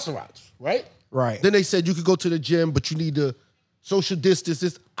going to restaurants, right? Right. Then they said you could go to the gym, but you need to social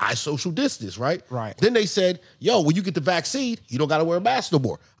distance. I social distance, right? Right. Then they said, yo, when you get the vaccine, you don't got to wear a mask no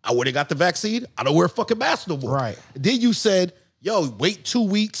more. I went and got the vaccine. I don't wear a fucking mask no more. Right. Then you said, yo, wait 2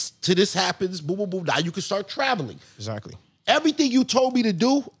 weeks till this happens. Boom, boom, boom. Now you can start traveling. Exactly. Everything you told me to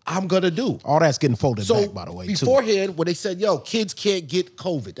do, I'm going to do. All that's getting folded So back, by the way, too. beforehand, when they said, yo, kids can't get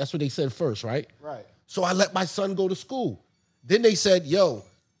COVID, that's what they said first, right? Right. So I let my son go to school. Then they said, yo,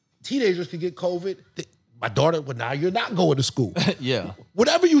 teenagers can get COVID. My daughter, well, now you're not going to school. Yeah.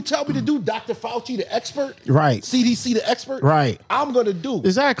 Whatever you tell me to do, Dr. Fauci, the expert, Right. CDC, the expert, Right. I'm going to do.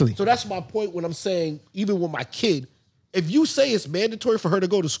 Exactly. So that's my point when I'm saying, even with my kid, if you say it's mandatory for her to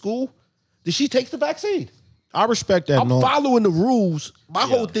go to school, then she takes the vaccine. I respect that, I'm Norm. following the rules. My Yeah.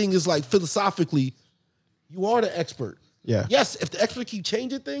 whole thing is like philosophically, you are the expert. Yeah. Yes, if the expert keep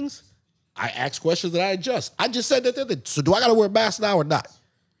changing things, I ask questions and I adjust. I just said that the other day. So do I got to wear a mask now or not?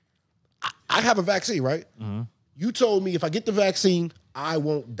 I have a vaccine, right? You told me if I get the vaccine, I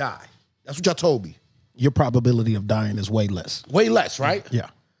won't die. That's what y'all told me. Your probability of dying is way less. Way less, right? Yeah.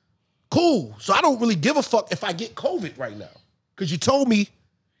 Cool. So I don't really give a fuck if I get COVID right now. Because you told me,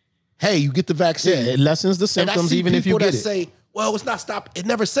 hey, you get the vaccine. Yeah, it lessens the and I symptoms see even if you people get that it. say, well, it's not stopping. It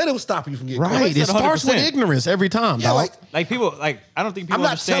never said it was stopping you from getting COVID. Right. It said starts with 100%. ignorance every time, Yeah, dog. like, Like people, like I don't think people I'm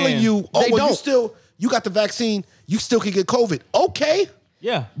not understand. telling you, oh, They well, don't. you got the vaccine, you still can get COVID. Okay.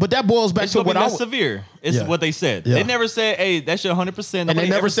 Yeah. But that boils back It's to gonna be what I less was. severe. It's Yeah. what they said. Yeah. They never said, "Hey, that's your 100%." And they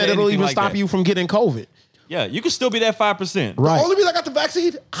never said it'll even stop you from getting COVID. Yeah, you can still be that 5%. Right. The only reason I got the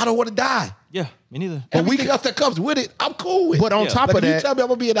vaccine, I don't want to die. Yeah, me neither. Everything else that comes with it, I'm cool with. But on Yeah. top like of if you that, tell me I'm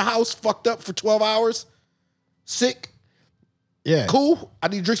gonna be in the house fucked up for 12 hours, sick, yeah. cool. I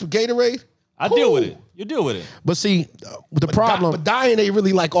need to drink some Gatorade. I cool. deal with it. You deal with it. But see, the But problem. dying ain't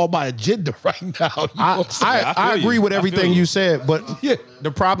really like on my agenda right now. You know what I'm saying? I I feel agree you. with I feel everything you. you said, but Yeah.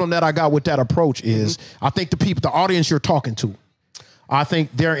 the problem that I got with that approach is I think the audience you're talking to, I think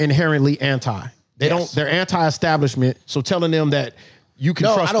they're inherently anti. They're anti-establishment. So telling them that you can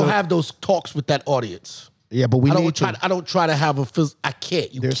No, trust I don't the- have those talks with that audience. Yeah, but we I need don't to. try. I don't try to have a. I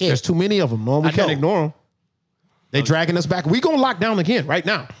can't. You There's can't. too many of them. No, we I can't know. ignore them. They dragging us back. We gonna lock down again right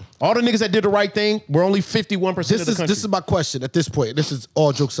now. All the niggas that did the right thing, we're only 51% of the country. This is my question at this point. This is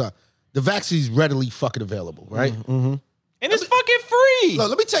all jokes aside. The vaccine is readily fucking available, right? And it's fucking free. Look,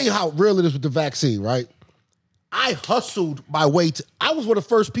 let me tell you how real it is with the vaccine, right? I hustled my way to. I was one of the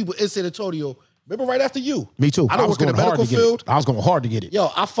first people in San Antonio. Remember, right after you. Me too. I don't was work in the going hard medical to get field. it. I was going hard to get it. Yo,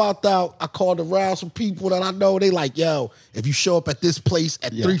 I found out. I called around some people that I know. They like, yo, if you show up at this place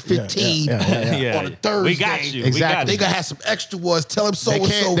at 3:15 Yeah. on a Thursday, We got you. Exactly. They gonna have some extra ones. Tell them so They and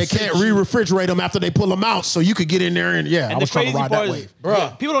so. can't, they can't re-refrigerate them after they pull them out, so you could get in there and I And the was trying crazy to ride part that is, wave.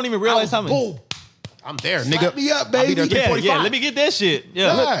 bruh, people don't even realize how many. Boom. I'm there, Slap nigga. me up, I'll be there baby. Yeah, 3:45. let me get that shit.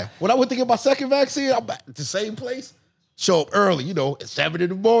 Yeah. Yeah. When I went to get my second vaccine, I'm at the same place. Show up early, at 7 in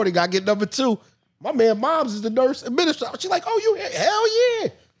the morning. I get number 2. My man, mom's is the nurse administrator. She's like, "Oh, you here? Hell yeah!"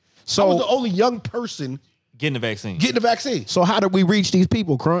 I was the So, only young person Getting the vaccine. getting the vaccine. so how did we reach these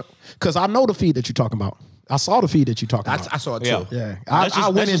people, Crunk? Because I know the feed that you're talking about. I saw the feed that you're talking about. I saw it Yeah. too. Yeah, That's I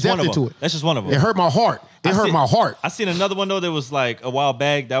went in just one depth of them. into it. That's just one of them. It hurt my heart. It hurt my heart. I seen another one though that was like a while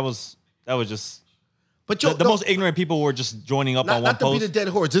back. That was just But the most ignorant people were just joining up on one not to be post. the dead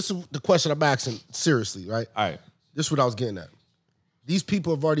horse. This is the question I'm asking seriously, right? All right. This is what I was getting at. These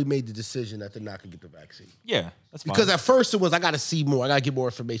people have already made the decision that they're not gonna get the vaccine. Yeah, that's fine. Because at first it was, I gotta see more, I gotta get more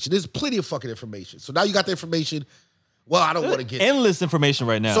information. There's plenty of fucking information. So now you got the information. Well, I don't want to get it. endless information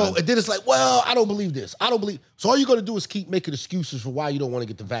right now. So and then it's like, well, I don't believe this. I don't believe. So all you're gonna do is keep making excuses for why you don't want to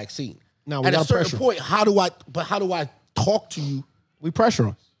get the vaccine. No, we at a gotta certain pressure 'em. point, how do I talk to you? We pressure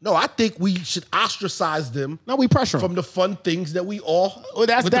them. No, I think we should ostracize them No, we pressure them. from the fun things that we all. Well,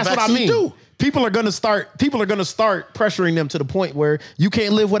 that's with the what I vaccine mean. do. People are gonna start pressuring them to the point where you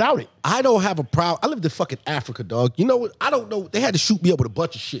can't live without it. I don't have a problem. I lived in fucking Africa, dog. You know what? I don't know. They had to shoot me up with a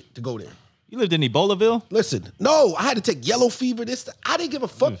bunch of shit to go there. you lived in Ebolaville? Listen, no, I had to take yellow fever. I didn't give a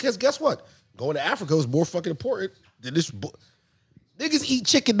fuck because guess what? Going to Africa was more fucking important than this. Niggas eat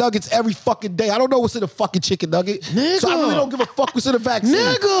chicken nuggets every fucking day. I don't know what's in a fucking chicken nugget. Nigga. So I really don't give a fuck what's in a vaccine.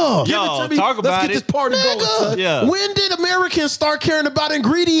 Nigga. Give Yo, it to me. talk Let's about get it. this party going, son. Yeah. When did Americans start caring about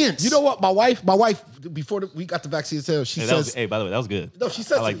ingredients? You know what? My wife, before we got the vaccine, she Hey, says, by the way, that was good. no, she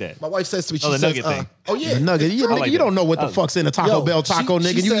says, I like to me, that. my wife says to me, she Oh, the says, nugget thing. oh yeah, The nugget. You, I nigga, like you that. don't know what the fuck's in a Taco Yo, Bell taco, she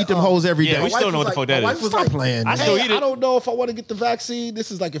nigga. You said, eat them hoes every yeah, day. we My still wife know was what the fuck my that wife is. was Stop like, playing, I nigga. still hey, eat it. I don't know if I want to get the vaccine.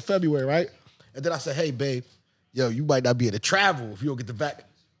 This is like in February, right? And then I said, hey, babe, yo, you might not be able to travel if you don't get the vaccine.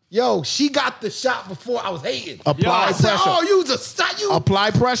 Yo, she got the shot before I was hating. Apply I said, pressure. oh, you was a you.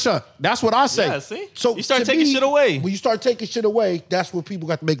 Apply pressure. That's what I say. Yeah, see? So you start to taking me, shit away. When you start taking shit away, that's where people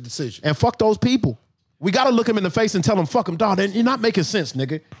got to make a decision. And fuck those people. We gotta look them in the face and tell them, fuck them, dog. You're not making sense,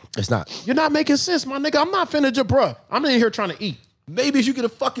 nigga. It's not. You're not making sense, my nigga. I'm not finna just, bruh. I'm in here trying to eat. Maybe if you get a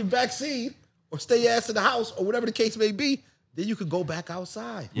fucking vaccine or stay your ass in the house or whatever the case may be, then you could go back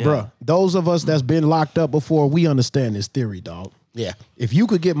outside. Yeah. Bruh, those of us that's been locked up before, we understand this theory, dog. Yeah. If you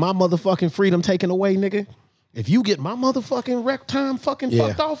could get my motherfucking freedom taken away, nigga, if you get my motherfucking rec time fucking Yeah.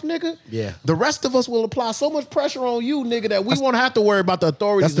 fucked off, nigga, Yeah. the rest of us will apply so much pressure on you, nigga, that we won't have to worry about the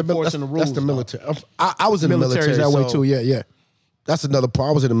authorities enforcing the rules. That's the dog. military. I was in the military. Military's that way so too, yeah. That's another part.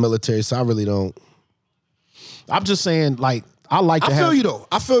 I was in the military, so I really don't. I'm just saying, like, I like to I have. feel you though.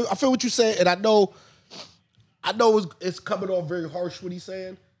 I feel what you're saying, and I know it's coming off very harsh what he's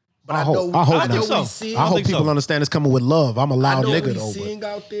saying. But I, know I hope I know not. what so. he's seeing. I hope think people so. understand it's coming with love. I'm a I loud know what nigga he's though. but- seeing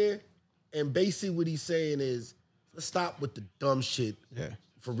out there, and basically what he's saying is, let's stop with the dumb shit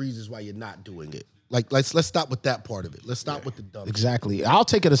for reasons why you're not doing it. Like let's stop with that part of it. Let's stop with the dumb. Exactly. I'll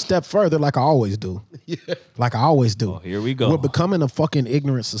take it a step further, like I always do. Like I always do. Oh, here we go. We're becoming a fucking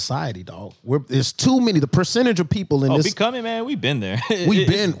ignorant society, dog. There's too many. The percentage of people in Oh, this. becoming, man, we've been there. We've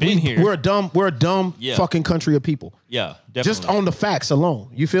It's been here. We're a dumb Yeah. fucking country of people. Yeah, definitely. Just on the facts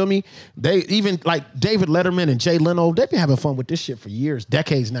alone. You feel me? They even like David Letterman and Jay Leno, they've been having fun with this shit for years,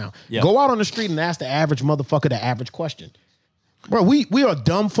 decades now. Yeah. Go out on the street and ask the average motherfucker the average question. Bro, we are a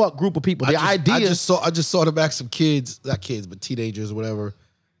dumb fuck group of people. The idea I just saw them back some kids, not kids, but teenagers or whatever.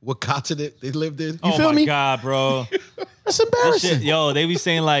 What continent they lived in? oh feel my me? God, bro. that's That embarrassing. shit, yo, they be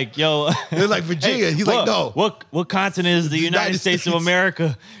saying like, yo, They're like Virginia. He's like, no, What continent is the United States of States.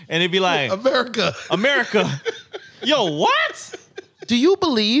 America? And they'd be like, America. America. Yo, what? Do you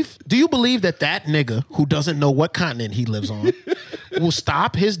believe that nigga who doesn't know what continent he lives on will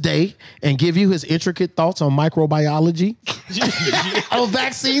stop his day and give you his intricate thoughts on microbiology, on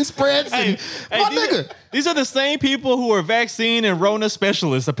vaccine spreads? Hey, My these, nigga, these are the same people who are vaccine and Rona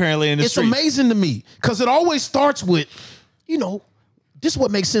specialists apparently in the it's streets. amazing to me because it always starts with, this is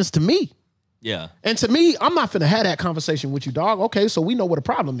what makes sense to me. Yeah. And to me, I'm not finna have that conversation with you, dog. Okay, so we know what the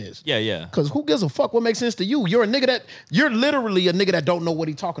problem is. Yeah. Because who gives a fuck what makes sense to you? You're literally a nigga that don't know what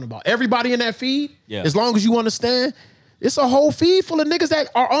he talking about. Everybody in that feed, as long as you understand, it's a whole feed full of niggas that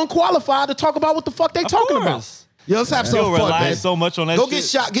are unqualified to talk about what the fuck they talking about. Yo, let's have some You'll fun, rely man. so much on that Go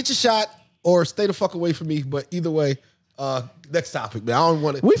shit. get your shot, or stay the fuck away from me. But either way, next topic, man. I don't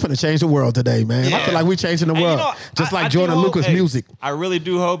want to. We finna change the world today, man. I Yeah. feel like we changing the And, world. you know, Just like I do Jordan hope- Lucas hey, music. I really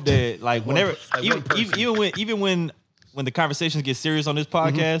do hope that, like, whenever, one person. even when the conversations get serious on this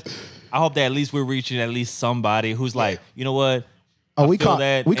podcast, I hope that at least we're reaching at least somebody who's like, you know what? Oh, we feel caught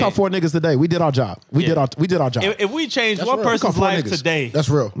that, we caught and- 4 niggas today. We did our job. We did our job. If we change That's one real. We person's caught 4 life niggas. today, That's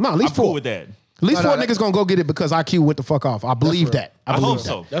real. No, at least I'm 4. cool with that. At least No, 4 no, niggas gonna go get it because IQ went the fuck off. I believe real. that. I I believe hope that.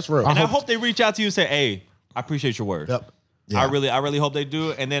 so. That's real. And I hope they reach out to you and say, hey, I appreciate your word. Yep. Yeah. I really hope they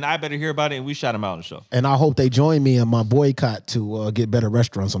do. And then I better hear about it and we shout them out on the show. And I hope they join me in my boycott to get better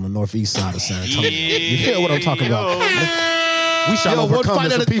restaurants on the northeast side of San Antonio. You feel what I'm talking about? We shall Yo, one overcome fight,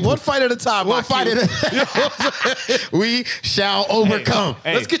 this at a, people. one fight at a time. One IQ. fight at a We shall overcome.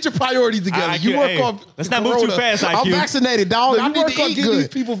 Hey. Let's get your priorities together. You work on. Let's the not move too corona. fast, IQ. I'm vaccinated, dog. No, I you need work to on eat getting these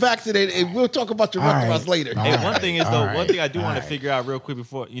good. people vaccinated, and we'll talk about your All restaurants right. later. All Hey, right. one thing is All though, right. one thing I do want to All figure out real quick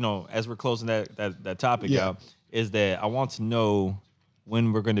before, as we're closing that topic Yeah. out, is that I want to know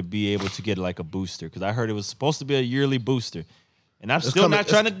when we're going to be able to get like a booster, because I heard it was supposed to be a yearly booster, and I'm still coming- not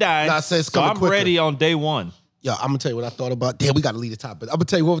trying to die. Nah, I said it's so coming I'm quicker. ready on day one. Yo, I'm gonna tell you what I thought about. Damn, we gotta leave the topic. I'm gonna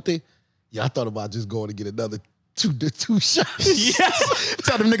tell you one thing. Yeah, I thought about just going to get another two shots. Yes.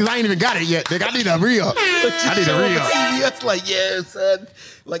 Tell them niggas I ain't even got it yet. Nigga, I need a re-up. I need a re-up. CVS, like, yeah, son.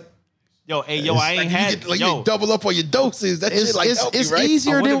 Like, Yo, hey, yo, I ain't like had. you get, like yo, you double up on your doses. That It's, shit like it's, help it's you, right? I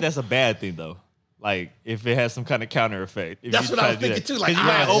easier wonder if than that's a bad thing though. Like if it has some kind of counter effect. If That's you what I try was to do thinking that. too, like, 'Cause you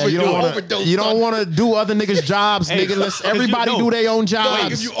might ah, yeah, overdo you it. don't overdose. you don't want to do other niggas' jobs, Hey, nigga. Let's 'cause you everybody know- do their own Like,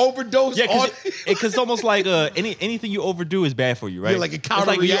 jobs. if you overdose Yeah, on because it's almost like anything you overdo is bad for you, right? Yeah, like it it's like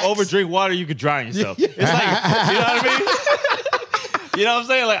when you counter-reacts. overdrink water, you could drown yourself. It's like, you know what I mean? You know what I'm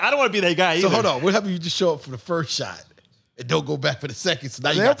saying? Like I don't want to be that guy either. So hold on. What happens if you just show up for the first shot and don't go back for the second? So now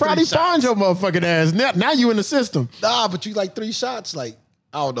you They'll got 3 probably shots. find your motherfucking ass. Now you in the system. Nah, but you like 3 shots. Like,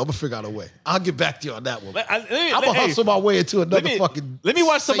 I don't know. I'm gonna figure out a way. I'll get back to you on that one. I'm gonna hustle my way into another fucking. Let me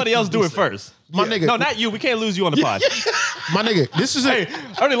watch somebody safety else do it booster. first. My nigga. No, not you. We can't lose you on the pod. My nigga, this is Hey, it.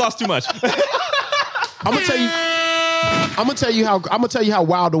 I already lost too much. I'm gonna tell you how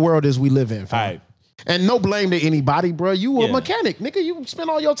wild the world is we live in. Fam. All right. And no blame to anybody, bro. You a Yeah. mechanic, nigga. You spend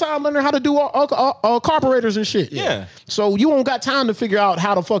all your time learning how to do carburetors and shit. Yeah. So you don't got time to figure out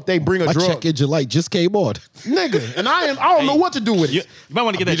how the fuck they bring a My drug, check engine light just came on. nigga. And I don't know what to do with You it. might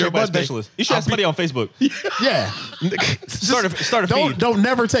want to get that be there checked by a Monday. specialist. You should have somebody on Facebook. Yeah. Start a feed. Don't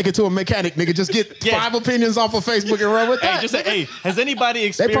never take it to a mechanic, nigga. Just get Yeah. 5 opinions off of Facebook and run with Hey, that. just say, hey, has anybody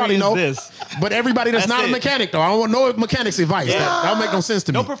They probably experienced know this? But everybody that's That's not a it. mechanic though. I don't want no mechanic's advice. Yeah. That don't make no sense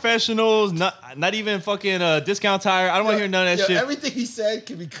to No me. professionals, not even fucking discount tire. I don't want to hear none of that shit. Everything he said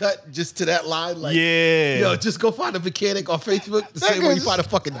can be cut just to that line. Like, Yeah. yo, just go find a mechanic on Facebook. The same way you find a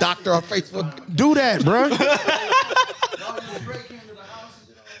fucking doctor on Facebook. Do that, bro.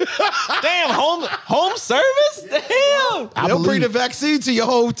 Damn, home service? Damn. I They'll bring believe, the vaccine to your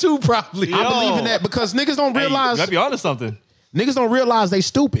home too, probably. I believe in Yo. that because niggas don't Hey, you realize might be onto something. niggas don't realize they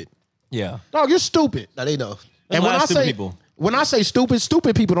stupid. Yeah. Dog, you're stupid. Now they know. And a when lot I of stupid say people. when I say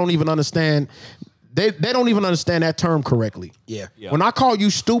stupid people don't even understand. They don't even understand that term correctly. Yeah. Yeah. When I call you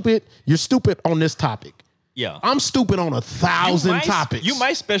stupid, you're stupid on this topic. Yeah. I'm stupid on 1,000 topics. You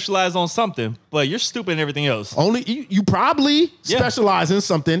might specialize on something, but you're stupid in everything else. Only you probably Yeah. specialize in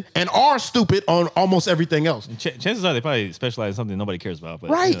something and are stupid on almost everything else. Chances are they probably specialize in something nobody cares about.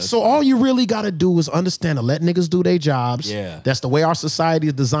 But, Right. you know, So all you really got to do is understand to let niggas do their jobs. Yeah. That's the way our society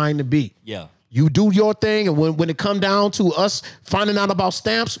is designed to be. yeah. You do your thing, and when it come down to us finding out about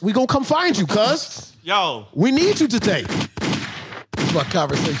stamps, we gonna come find you, cuz. Yo. We need you today. This is my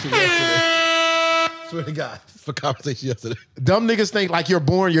conversation yesterday. Swear to God. It's my conversation yesterday. Dumb niggas think like you're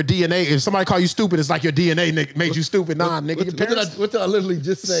born, your DNA. If somebody call you stupid, it's like your DNA made you stupid. Nah, nigga, your parents. What did I literally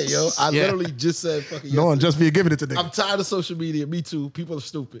just say, yo? I Yeah. literally just said fucking No one yesterday. just be giving it to niggas. I'm tired of social media. Me too. People are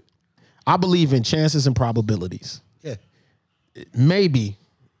stupid. I believe in chances and probabilities. Yeah. Maybe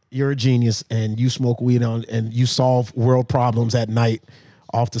you're a genius and you smoke weed on and you solve world problems at night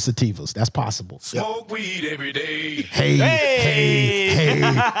off the sativas. That's possible. Smoke weed every day. Hey, hey,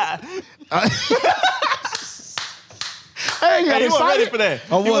 hey. Hey, Hey, you weren't ready for that.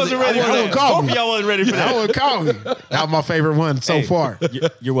 I You wasn't ready I for wasn't that. call Both me. of y'all wasn't ready for That that. one called me. That was my favorite one so far.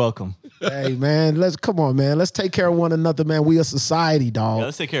 You're welcome. Hey man, come on, man. Let's take care of one another, man. We a society, dog. Yeah,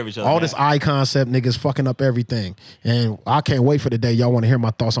 let's take care of each other. All man. this I concept niggas fucking up everything. And I can't wait for the day y'all want to hear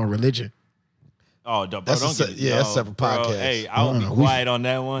my thoughts on religion. Oh, bro, That's don't get that's a separate bro, podcast. Hey, I'll be quiet on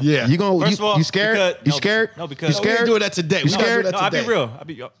that one. Yeah. You gonna First of all, you scared? because- You no, scared? No, because You scared? We ain't doing that today. We You not scared? doing that No, I'll be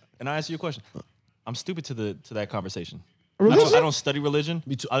today. real. And I answer your question. I'm stupid to that conversation. Religion? I don't study religion.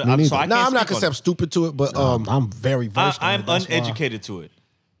 Me too. So I neither. can't No, I'm not speak gonna on say it. I'm stupid to it, but I'm very versed. I'm on it, that's why. uneducated to it.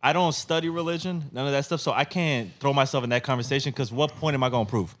 I don't study religion, none of that stuff, so I can't throw myself in that conversation because what point am I going to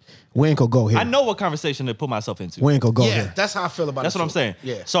prove? We ain't gonna go here. I know what conversation to put myself into. We ain't gonna go yeah, here. that's how I feel about it. That's what I'm too. saying.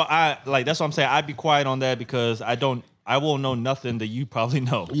 Yeah. So that's what I'm saying. I'd be quiet on that because I won't know nothing that you probably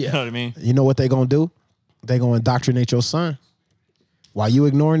know. Yeah. You know what I mean? You know what they gonna do? They gonna indoctrinate your son. While you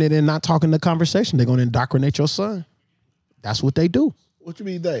ignoring it and not talking the conversation, they gonna indoctrinate your son. That's what they do. What you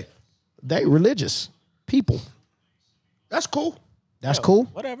mean they? They religious people. That's cool. That's cool.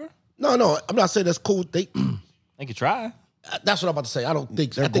 Whatever. No, I'm not saying that's cool. They They could try. that's what I'm about to say. I don't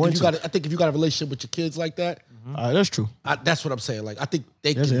think They're I think going if you got I think if you got a relationship with your kids like that, That's true. that's what I'm saying. Like I think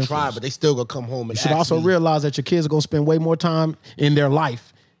they There's can an try, influence. but they still gonna come home and You should ask also me. realize that your kids are gonna spend way more time in their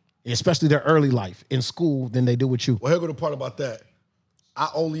life, especially their early life, in school than they do with you. Well, here go the part about that. I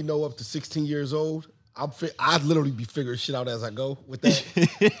only know up to 16 years old. I literally be figuring shit out as I go with that.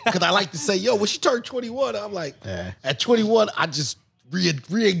 Because I like to say, yo, when she turned 21, I'm like, at 21, I just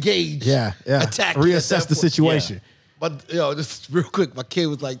re-engage. Yeah. Attack. you at Reassess that the point. situation. But, just real quick, my kid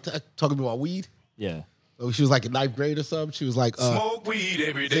was like talking about weed. Yeah. So she was like in 9th grade or something. She was like, Smoke weed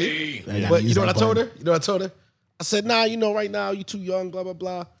every day. Yeah, but you use know what that I told button. her? You know what I told her? I said, nah, right now you too young, blah, blah,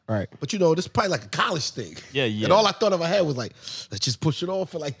 blah. Right. But this is probably like a college thing. Yeah, yeah. And all I thought in my head was like, let's just push it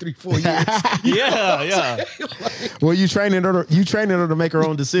off for like 3-4 years. Yeah. Well, you training her to make her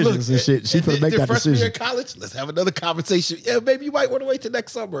own decisions and shit. She finna make that freshman year decision. in college, let's have another conversation. Yeah, maybe you might want to wait till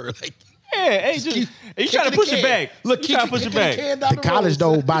next summer. Like, Hey, just keep you trying to kicking push the it can. back. Look, you trying to push it back. The college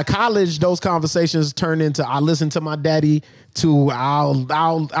though, by college, those conversations turn into I listen to my daddy to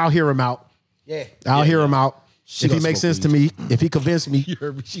I'll hear him out. Yeah. I'll hear him out. If he gonna makes smoke sense to me, if he convinced me, You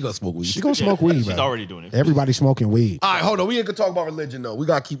heard me. She gonna smoke weed. she gonna smoke weed, She's bro. already doing it. Everybody smoking weed. All right, hold on. We ain't gonna talk about religion though. We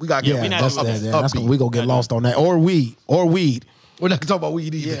gotta get we not that's doing that. that. That's we gonna get lost on that. Or weed. We're not gonna talk about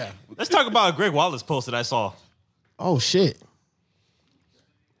weed either. Yeah. Let's talk about a Greg Wallace post that I saw. Oh shit.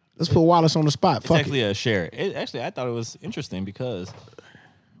 Let's put Wallace on the spot. It's Fuck actually it. a share. Actually, I thought it was interesting because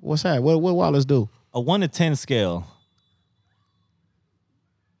What's that? What Wallace do? a 1 to 10 scale.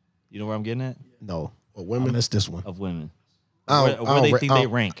 You know where I'm getting at? No. Well, I women. missed this one. Of women. I don't- Where I don't they ra- think I they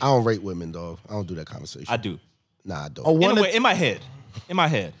don't- rank. I don't rate women, dog. I don't do that conversation. I do. Nah, I don't. Oh, In, one a of- way, in my head. In my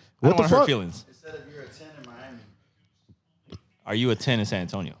head. I What don't the want to hurt fuck? feelings. It said if you're a 10 in Miami. Are you a 10 in San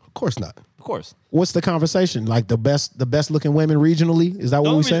Antonio? Of course not. Of course. What's the conversation? Like the best looking women regionally? Is that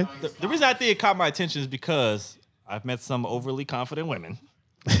what we say? The reason I think it caught my attention is because I've met some overly confident women.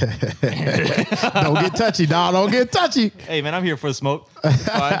 Don't get touchy, dog. Don't get touchy. Hey, man, I'm here for the smoke. It's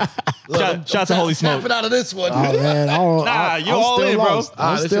fine. Shout to Holy Smoke. Snapping out of this one. Oh man, Nah, you're all still in, bro. lost. All right,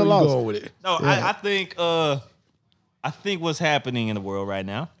 I'm let's see still where you lost. going with it. No, I think what's happening in the world right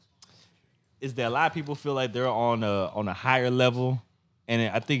now is that a lot of people feel like they're on a higher level,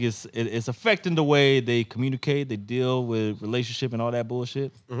 and I think it's affecting the way they communicate, they deal with relationship and all that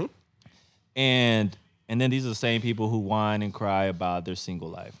bullshit. Mm-hmm. And then these are the same people who whine and cry about their single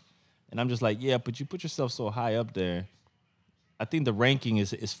life, and I'm just like, yeah, but you put yourself so high up there. I think the ranking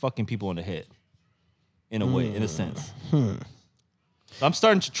is fucking people in the head, in a way, in a sense. So I'm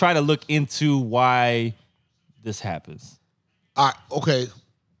starting to try to look into why this happens. All right, okay.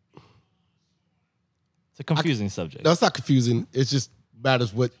 It's a confusing subject. No, it's not confusing. It just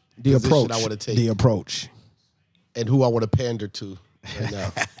matters what The position approach. I want to take The approach. and who I want to pander to right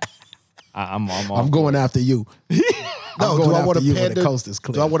now. I'm going after you. No, going do I after want to you when the pander? coast is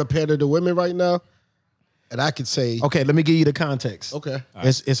clear. Do I want to pander to women right now? And I could say, Okay, let me give you the context. okay,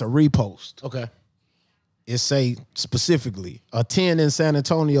 It's a repost. okay. It say specifically a 10 in San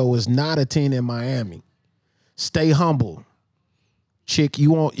Antonio is not a 10 in Miami. Stay humble. Chick,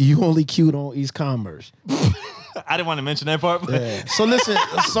 you only cute on East Commerce. I didn't want to mention that part. But So listen,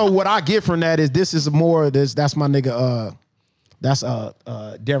 so what I get from that is this is more of this. That's my nigga. That's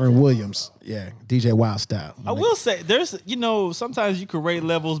Darren Williams. Yeah, DJ Wild Style. I will say, there's, sometimes you could rate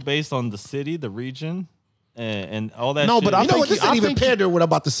levels based on the city, the region, and all that No, shit. but I You know what? think This ain't even think pander what I'm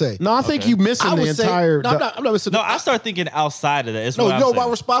about to say. No, I think you missing I the would say, entire. no, I'm not missing. No, I start thinking outside of that. It's No, what you I'm know what saying.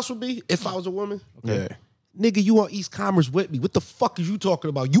 my response would be if I was a woman? Yeah. Nigga, you on East Commerce with me. What the fuck is you talking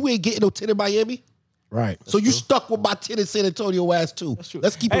about? You ain't getting no 10 in Miami? Right. So you stuck with my 10 in San Antonio ass too. That's true.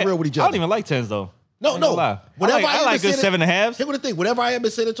 Let's keep Hey, it real with each I other. don't even like 10s, though. No, I ain't gonna no. lie. Whenever I am like in good San- 7.5s. Here what the thing. Whenever I am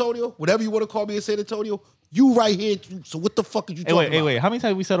in San Antonio, whatever you want to call me in San Antonio, you right here. So what the fuck are you Hey, talking about? wait. How many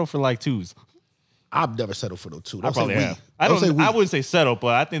times we settled for like 2s? I've never settled for no 2. I Don't say probably we. have. I say we. I wouldn't say settle,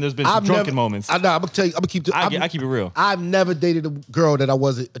 but I think there's been some I've drunken never- moments. I know. I'm gonna tell you. I'm gonna keep. I keep it real. I've never dated a girl that I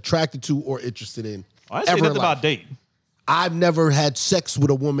wasn't attracted to or interested in. I didn't say ever in nothing life. about date. I've never had sex with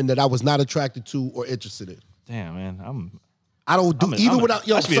a woman that I was not attracted to or interested in. Damn, man, I don't do even without.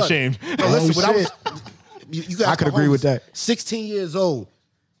 Yo, I should be son, ashamed. No, listen, Oh, when I was, shit. you guys I could my agree with homies, that. 16 years old.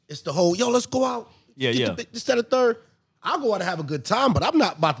 It's the whole let's go out. Yeah, Get yeah. This, that, and third. I'll go out and have a good time, but I'm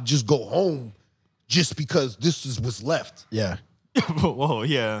not about to just go home just because this is what's left. Yeah. Whoa,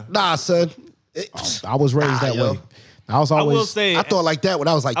 yeah. Nah, son. I was raised that yo. way. I was always. I will say, I thought like that when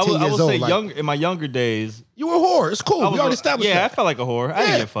I was like 10 I years will old. say, Like, in my younger days, you were a whore. It's cool. I We was already established yeah, I that. felt like a whore. I didn't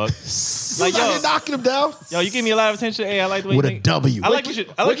Yeah. give a fuck. You Like, was out yo, here knocking him down. yo, you give me a lot of attention. Hey, I like the way With you a think. W. I like what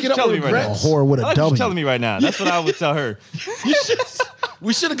Wake you're it up telling me with right now. A regrets. whore with a I like what you're W. telling me right now. That's what I would tell her.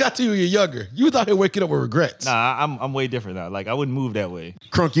 We should have got to you when you were younger. You was out here waking up with regrets. Nah, I'm way different now. Like I wouldn't move that way.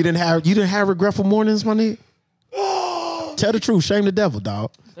 Crunk, you didn't have regretful mornings, my nigga? Tell the truth. Shame the devil,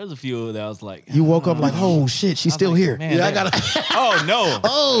 dog. There's a few that I was like, You woke up like, oh shit, she's still here. man, Yeah, I that- gotta. Oh no.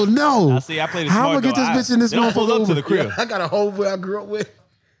 Oh no. I see. I played it How smart. am I get though. this bitch in this they don't pull motherfucker up to the over? crib. I got a homeboy I grew up with.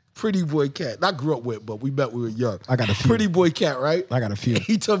 Pretty boy cat. Not grew up with, but we met when we were young. I got a few. Pretty boy cat, right? I got a few.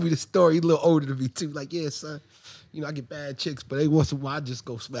 He told me the story. He's a little older than me too. Like, yeah, son. You know, I get bad chicks, but every once in a while I just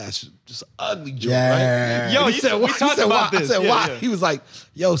go smash just an ugly joint, Yeah. right? Yo, And he said, we why? He talked said, about why? this. I said, Yeah, why? yeah. He was like,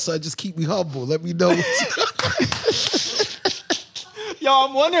 yo, son, just keep me humble. Let me know. Yo,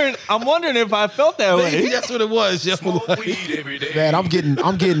 I'm wondering if I felt that Maybe way. that's what it was. Yo. Smoke Like, weed every day. Man, I'm getting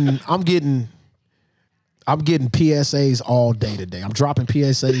PSAs all day today. I'm dropping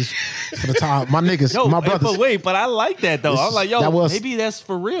PSAs for the time. My niggas, Yo, my hey, brothers. but wait, but I like that though. I'm like, yo, That was- maybe that's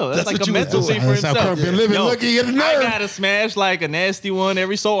for real. That's That's like what a you was mental doing. thing for That's how himself. Crunk been living. Yo, Look, he get the I nerve. gotta smash like a nasty one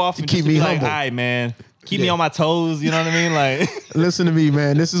every so often. To keep just me be like, humble. all right, man. Keep me on my toes, you know what I mean? Like Listen to me,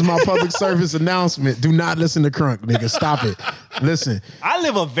 man. This is my public service announcement. Do not listen to Crunk, nigga. Stop it. Listen, I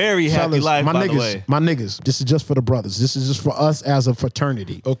live a very happy fellas, life, my by niggas, the way. my niggas. This is just for the brothers. This is just for us as a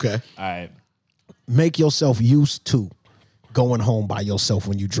fraternity. okay. All right. Make yourself used to going home by yourself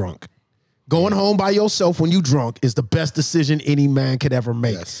when you drunk. Going home by yourself when you drunk is the best decision any man could ever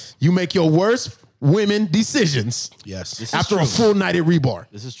make. Yes. You make your worst women decisions Yes. after a full night at Rebar.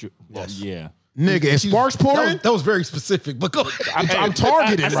 This is true. Well, yeah. Nigga, if sparks pouring, That was very specific, but go ahead. I'm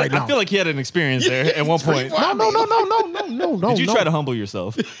targeted right now. I feel like he had an experience there at one point. No. Did you try to humble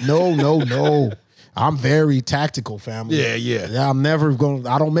yourself? No. I'm very tactical, family. Yeah. I'm never going.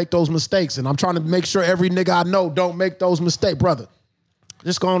 I don't make those mistakes, and I'm trying to make sure every nigga I know don't make those mistakes, brother.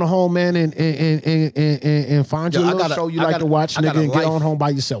 Just go on home, man, and find you a Yo, I little gotta- show you I like gotta- to watch, I got nigga, a and get life. on home by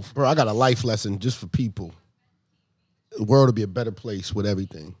yourself. Bro, I got a life lesson just for people. The world would be a better place with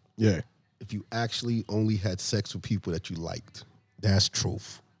everything Yeah, if you actually only had sex with people that you liked. that's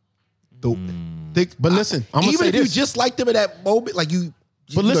truth. But listen, I'm gonna even say if this. you just liked them in that moment, like you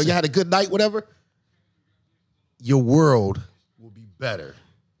know, listen. you had a good night, whatever, your world will be better.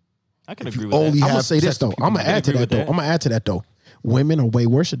 I can If agree you with only that. I'm gonna have say this sex though. with people I'm gonna I can add to agree that with though. that. I'm gonna add to that though. Women are way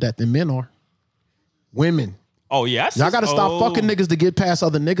worse at that than men are. Women. Oh yeah, Y'all gotta stop fucking niggas to get past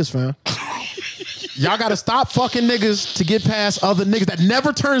other niggas, fam. Y'all gotta stop fucking niggas to get past other niggas. That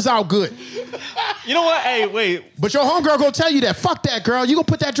never turns out good. You know what? Hey, wait. But your homegirl gonna tell you that. Fuck that, girl. You gonna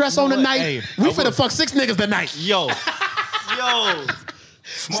put that dress on what? tonight. Hey, We I finna will- fuck 6 niggas tonight. Yo.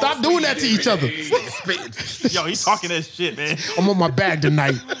 Stop doing that to each other. Yo, he's talking that shit, man. I'm on my bag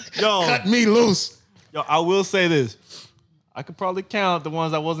tonight. Yo. Cut me loose. Yo, I will say this. I could probably count the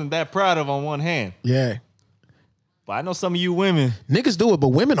ones I wasn't that proud of on one hand. Yeah. But I know some of you women, Niggas do it, but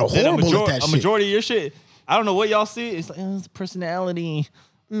women are that horrible at that a shit. majority of your shit, I don't know what y'all see. It's like, it's personality.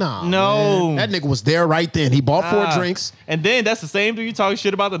 Nah, No. man. That nigga was there right then. He bought 4 Ah. drinks. And then that's the same dude you talking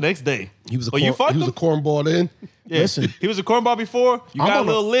shit about the next day. He was a you fucked he was a him? cornball then. Yeah. Listen. He was a cornball before. You I'm got a on a-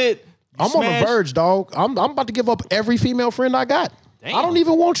 little lit. You I'm on the smashed. verge, dog. I'm about to give up every female friend I got. Damn. I don't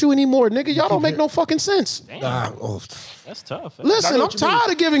even want you anymore, nigga. Y'all don't make no fucking sense. That's tough. Listen, I'm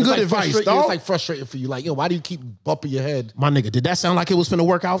tired of giving good advice, dog. It's like frustrating for you. Like, yo, why do you keep bumping your head? My nigga, did that sound like it was finna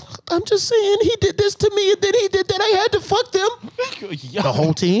work out? I'm just saying, he did this to me, and then he did that. I had to fuck them. Yo, The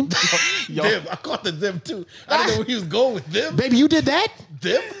whole team. yo. Them, I caught the them too. I didn't know where he was going with them. Baby, you did that?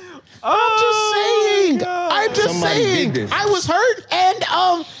 Them? I'm just saying. God. I'm just Somebody saying. did this. I was hurt,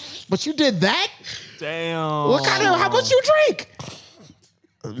 and but you did that? Damn. What kind of? How much you drink?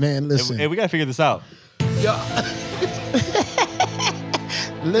 Man, listen. Hey, we gotta figure this out. Yo,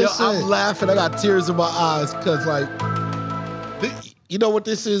 listen. I'm laughing. I got tears in my eyes because, like, you know what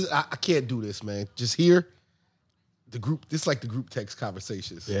this is? I can't do this, man. Just here, the group. This is like the group text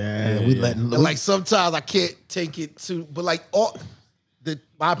conversations. yeah, we letting And like sometimes I can't take it to, but like all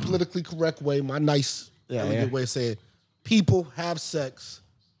my politically correct way, my nice, elegant way of saying, people have sex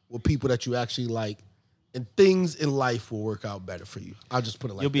with people that you actually like, and things in life will work out better for you. I'll just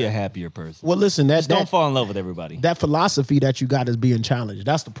put it like You'll be that. a happier person. Well, listen, Just don't fall in love with everybody. that philosophy that you got is being challenged.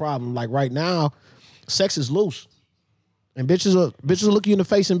 That's the problem. Like right now, sex is loose. And bitches will look you in the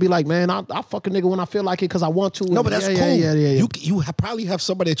face and be like, man, I fuck a nigga when I feel like it because I want to. No, but that's cool. Yeah. You probably have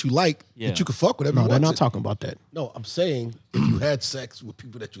somebody that you like that you can fuck with. No, they're not talking about that. No, I'm saying if you had sex with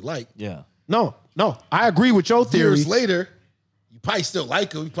people that you like, Yeah. No, I agree with your theory. years later, you probably still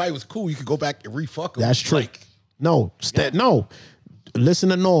like him. You probably was cool. You could go back and re-fuck him. That's true. Like, No. Listen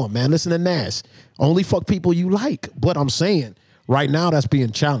to Norm, man. Listen to Nas. Only fuck people you like. But I'm saying right now that's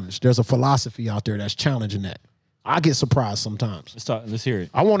being challenged. There's a philosophy out there that's challenging that. I get surprised sometimes. Let's hear it.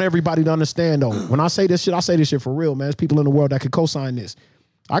 I want everybody to understand though. When I say this shit for real, man. There's people in the world that could co-sign this.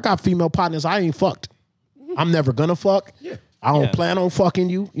 I got female partners I ain't fucked. I'm never gonna fuck. Yeah. I don't Yeah. plan on fucking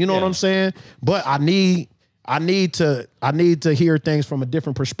you. You know what Yeah. I'm saying? But I need to hear things from a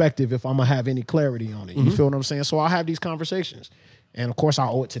different perspective if I'm gonna have any clarity on it. You feel what I'm saying? So I have these conversations. And of course I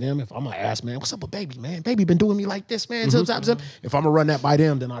owe it to them. If I'm gonna ask, man, what's up with baby, man? Baby been doing me like this, man. Zip, zap, zip. If I'm gonna run that by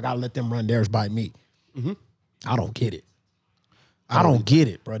them, then I gotta let them run theirs by me. I don't get it. I don't get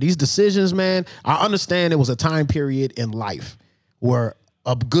it, bro. These decisions, man, I understand it was a time period in life where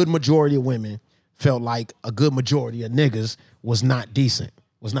a good majority of women felt like a good majority of niggas was not decent,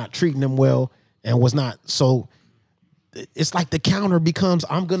 was not treating them well, and was not. So it's like the counter becomes,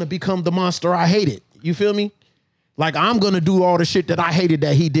 I'm going to become the monster I hated. You feel me? Like I'm going to do all the shit that I hated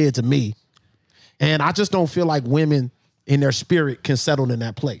that he did to me. And I just don't feel like women in their spirit can settle in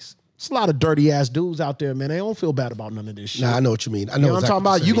that place. It's a lot of dirty ass dudes out there, man. They don't feel bad about none of this shit. Nah, I know what you mean. I know You know what I'm exactly talking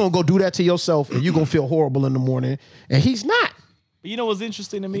about? what You're going to go do that to yourself and you're going to feel horrible in the morning. And he's not. But you know what's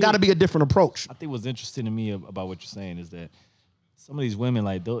interesting to me? Got to be a different approach. I think what's interesting to me about what you're saying is that some of these women,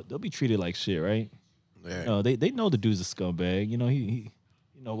 like, they'll be treated like shit, right? Yeah. You know, they know the dude's a scumbag. You know, he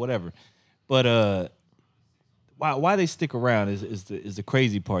you know, whatever. But why they stick around is the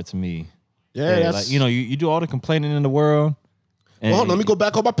crazy part to me. Yeah, that's, like, you know, you do all the complaining in the world. And Well, hold on, let me go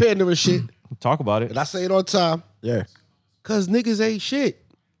back on my pandering shit. talk about it. And I say it all the time. yeah. Cause niggas ain't shit.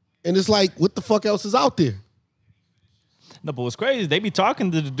 And it's like, what the fuck else is out there? No, but what's crazy is they be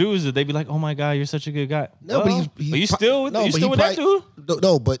talking to the dudes that they be like, "Oh my god, you're such a good guy." No, Well, but he's are you still with, no, you but still he with that dude? probably-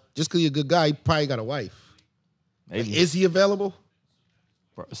 No, but just because you're a good guy, he probably got a wife. Maybe. Is he available?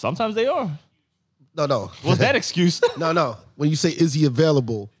 Sometimes they are. No. What's that excuse? No. When you say is he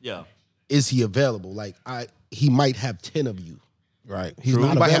available, Yeah. is he available? Like he might have 10 of you. Right. He's He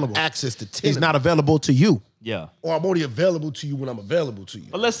not might available. have access to 10. He's of not you. available to you. Yeah. Or I'm only available to you when I'm available to you.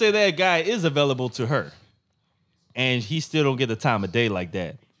 But let's say that guy is available to her, and he still don't get the time of day like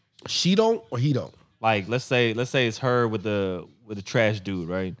that. She don't or he don't. Like let's say it's her with the trash dude,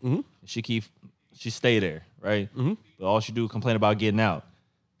 right? Mm-hmm. She stay there, right? Mm-hmm. But all she do is complain about getting out,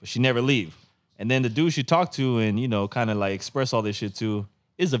 but she never leave. And then the dude she talked to and you know kind of like express all this shit to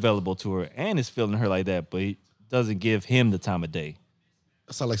is available to her and is feeling her like that, but he doesn't give him the time of day.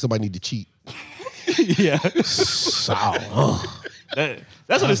 That sounds like somebody need to cheat. Yeah, So,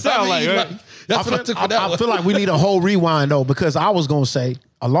 that's what it sounds like, right? That's what I took for that I one. feel like we need a whole rewind though, because I was gonna say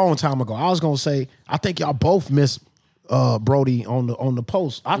a long time ago. I was gonna say I think y'all both miss Brody on the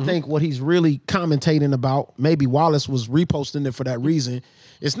post. I think what he's really commentating about, maybe Wallace was reposting it for that reason.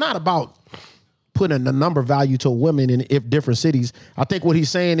 It's not about putting a number value to women in different cities. I think what he's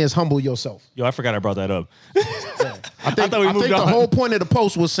saying is humble yourself. Yo, I forgot I brought that up. I think the whole point of the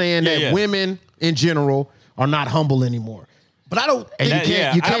post was saying that Yeah. women in general are not humble anymore. But I don't And think you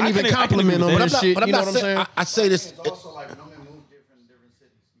can't, you I can't even can compliment agree them with and that. shit. but I'm You know not what I'm saying, saying? I say this. It's also like women move different in different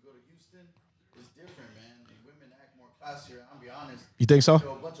cities. You go to Houston, it's different, man. The women act more classier. I'll be honest. You think so? There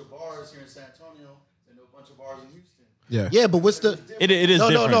are a bunch of bars here in San Antonio and there are a bunch of bars in Houston. Yeah. Yeah, but what's the It is no,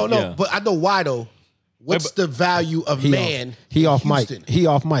 different. Yeah. But I know why though. What's the value of man? He in off mic. Houston? He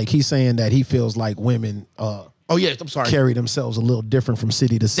off mic. He's saying that he feels like women Oh yeah, I'm sorry. carry themselves a little different from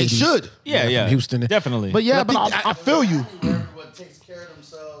city to They city. should. Yeah, from yeah, Houston. definitely. But yeah, But but I I feel you. Where everyone takes care of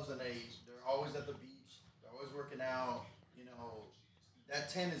themselves and they're always at the beach. They're always working out. You know, that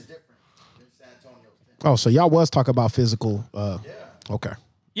 10 is different than San Antonio's 10. Oh, so y'all was talking about physical. Yeah. Okay.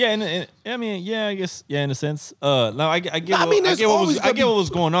 Yeah, and I mean, yeah, I guess, yeah, in a sense. No, I get, I mean, I there's get what always was, I gonna get be- what was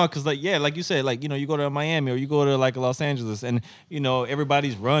going on because, like, yeah, like you said, like you know, you go to Miami or you go to like Los Angeles, and you know,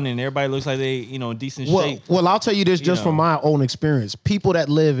 everybody's running, everybody looks like they, you know, in decent shape. Well, I'll tell you this just know. from my own experience. People that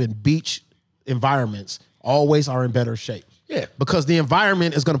live in beach environments always are in better shape. Yeah. Because the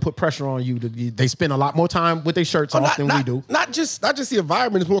environment is going to put pressure on you. They spend a lot more time with their shirts off than we do. Not just the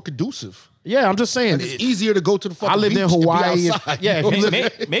environment is more conducive. Yeah, I'm just saying. It's easier to go to the fucking I lived beach in Hawaii. and be outside. Yeah, if you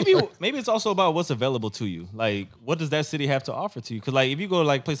live, Maybe it's also about what's available to you. Like, what does that city have to offer to you? Because like, if you go to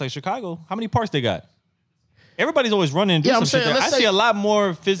like a place like Chicago, how many parks they got? Everybody's always running and doing some shit there. I see a lot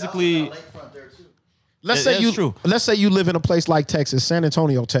more physically. Lakefront there too. let's say That's you true. let's say you live in a place like Texas, San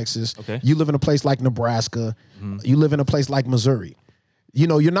Antonio, Texas. Okay. You live in a place like Nebraska. You live in a place like Missouri. You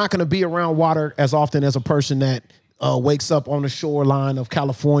know, you're not going to be around water as often as a person that wakes up on the shoreline of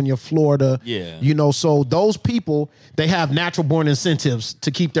California, Florida. Yeah. You know, so those people, they have natural born incentives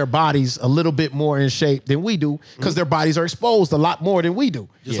to keep their bodies a little bit more in shape than we do because their bodies are exposed a lot more than we do.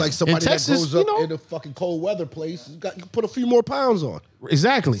 Just like somebody In Texas, that grows up you know- in a fucking cold weather place, you can put a few more pounds on.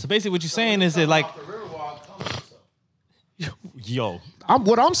 Exactly. So basically, what you're saying is that like, Off the Riverwalk, come with yourself. yo,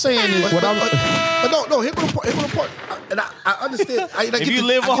 What I'm saying is, what I'm But no, here go the part. And I understand. if you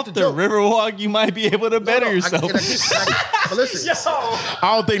live off the Riverwalk, you might be able to better yourself. But listen,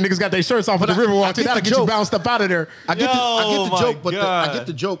 I don't think niggas got their shirts off at the Riverwalk. I get That'll the get you joke. bounced up out of there. I get the Yo, joke, my God. I get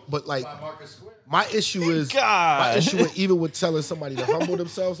the joke, but like Marcus Square. my issue is God. even with telling somebody to humble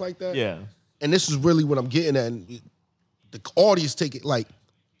themselves like that. Yeah. And this is really what I'm getting at. And the audience take it like,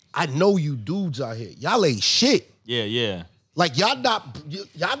 I know you dudes out here. Y'all ain't shit. Yeah. Like y'all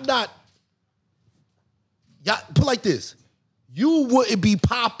put like this. You wouldn't be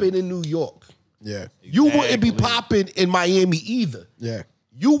popping in New York. Yeah. You wouldn't be Exactly. popping in Miami either. Yeah.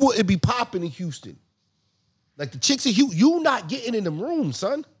 You wouldn't be popping in Houston. Like the chicks in Houston, you not getting in them rooms,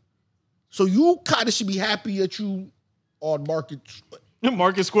 son. So you kind of should be happy that you on Market.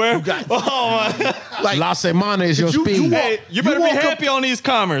 Market Square. Oh my. Like, La Semana is your you- speed. you walk- Hey, you better be walk up- happy on these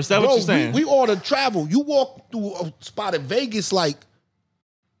commerce. That's what bro, you're saying. we order travel. You walk through a spot in Vegas, like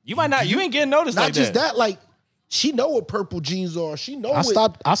You might not. You ain't getting noticed not like just that. Like she know what purple jeans are. She know. I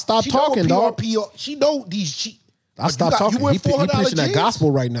stopped she know talking, what dog. PRP. She know these. I stopped talking. You wear He $400 preaching that jeans?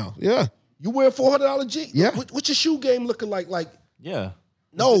 gospel right now. Yeah. You wear $400 jeans. Yeah. What's your shoe game looking like? Like Yeah.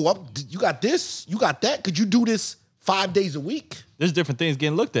 no, you got this. You got that. Could you do this 5 days a week? There's different things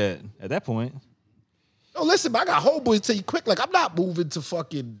getting looked at that point. No, listen, man, I got homeboys tell you quick. Like I'm not moving to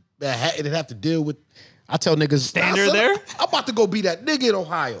fucking Manhattan and have to deal with. I tell niggas Standard Son, there? I'm about to go be that nigga in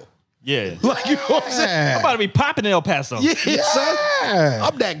Ohio. Yeah. Like you know what I'm saying? I'm about to be popping in El Paso. Yeah, son.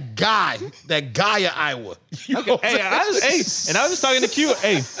 I'm that guy in Iowa. You know what I'm Hey, saying? and I was just talking to Q.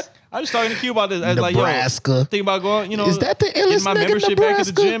 Hey, I was talking to Q about this. I was like, Nebraska. yo, thinking about going, you know, Is that the getting illest my nigga, membership back at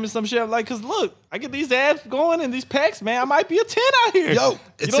the Nebraska? gym and some shit. I'm like, cause look, I get these abs going and these pecs, man. I might be a 10 out here. Yo, you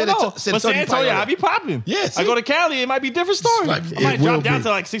it's don't know. San But San Antonio Antonio, probably I be popping. Yeah, I see? go to Cali, it might be a different story. Like, I it might will drop down be. to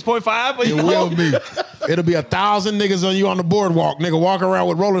like 6.5, but you It know, will be. It'll be 1,000 niggas on you on the boardwalk, nigga, walking around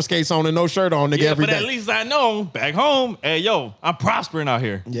with roller skates on and no shirt on, nigga, yeah, every but day. at least I know back home, hey, yo, I'm prospering out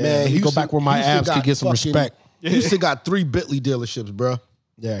here. Yeah, Man, let me go Houston- back where my Houston abs could got get some fucking- respect. Houston got 3 Bentley dealerships, bro.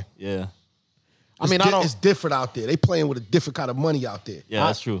 Yeah. Yeah. I mean, I don't. It's different out there. They playing with a different kind of money out there. Yeah,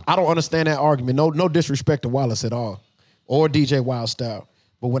 that's true. I don't understand that argument. No disrespect to Wallace at all, or DJ Wild Style.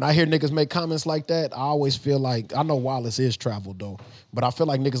 But when I hear niggas make comments like that, I always feel like I know Wallace is traveled though, but I feel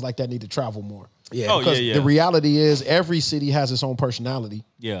like niggas like that need to travel more. Yeah. Oh, Because yeah. the reality is every city has its own personality.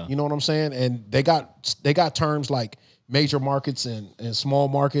 Yeah. You know what I'm saying? And they got terms like major markets and small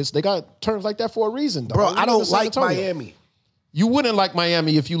markets. They got terms like that for a reason, dog. Bro, You I live in don't San like Antonio. Miami. You wouldn't like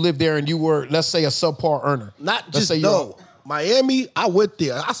Miami if you lived there and you were, let's say, a subpar earner. Not Let's just say no. Miami, I went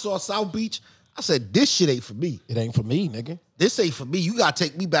there. I saw South Beach. I said, this shit ain't for me. It ain't for me, nigga. This ain't for me. You gotta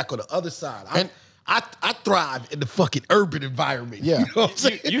take me back on the other side. I thrive in the fucking urban environment. Yeah. You know what I'm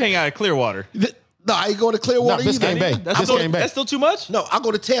saying? You hang out at Clearwater. No, I ain't going to Clearwater No, either. Biscayne Bay. That's Biscayne still, Bay. that's still too much? No, I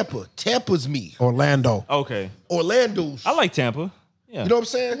go to Tampa. Tampa's me. Orlando. Okay. Orlando's. I like Tampa. Yeah. You know what I'm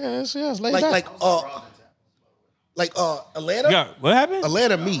saying? Yeah, it's laid Like back. Atlanta. Yeah, what happened?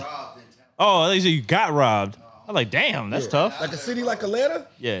 Atlanta, me. Oh, they say you got robbed. I'm like, damn, that's tough. Like a city like Atlanta.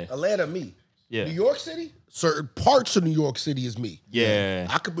 Yeah. Atlanta, me. Yeah. New York City. Certain parts of New York City is me. Yeah.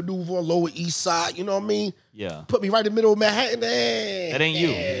 I could maneuver on Lower East Side. You know what I mean? Yeah. Put me right in the middle of Manhattan. That ain't you.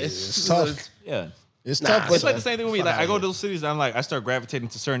 It's tough. Yeah. It's Nah, tough, but It's like the same thing with me. Like I go to those cities, I'm like, I start gravitating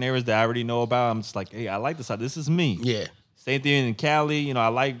to certain areas that I already know about. I'm just like, hey, I like this side. This is me. Yeah. Same thing in Cali. You know, I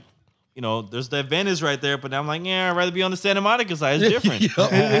like, you know, there's that Venice right there, but I'm like, yeah, I'd rather be on the Santa Monica side. It's different.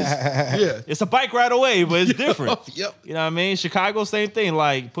 Yeah. It's a bike ride away, but it's different. Yep. You know what I mean? Chicago, same thing.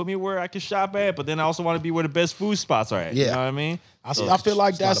 Like, put me where I can shop at, but then I also want to be where the best food spots are at. You Yeah. know what I mean? I feel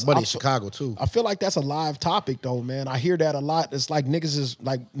like That's that's money I in fe- Chicago too. I feel like that's a live topic though, man. I hear that a lot. It's like niggas is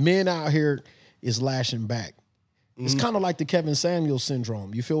like men out here is lashing back. It's kind of like the Kevin Samuels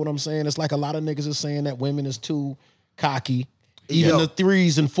syndrome. You feel what I'm saying? It's like a lot of niggas is saying that women is too cocky. Even Yo. the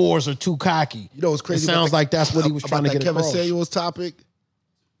 3s and 4s are too cocky. You know what's crazy? It sounds like that's what he was trying to that get Kevin across. Samuels topic.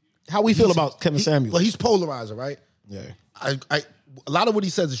 How we feel about Kevin Samuels? Well, he's polarizer, right? Yeah. A lot of what he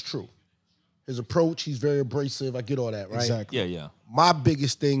says is true. His approach, he's very abrasive. I get all that, right? Exactly. Yeah, yeah. My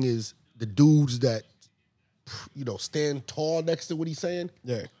biggest thing is the dudes that, stand tall next to what he's saying.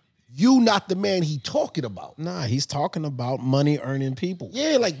 Yeah. You not the man he talking about. Nah, he's talking about money earning people.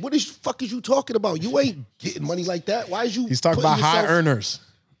 Yeah, like what is fuck is you talking about? You ain't getting money like that. Why is you? He's talking putting about high yourself- earners.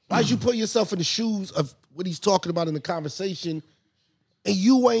 Why is you put yourself in the shoes of what he's talking about in the conversation, and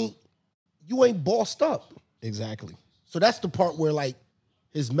you ain't bossed up? Exactly. So that's the part where like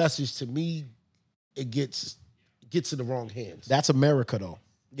his message to me, it gets in the wrong hands. That's America, though.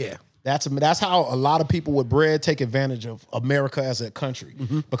 Yeah. That's how a lot of people with bread take advantage of America as a country,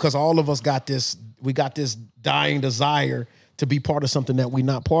 because all of us got this dying desire to be part of something that we're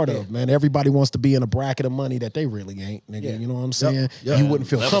not part of, man. Everybody wants to be in a bracket of money that they really ain't, nigga. Yeah. You know what I'm saying? Yep. You wouldn't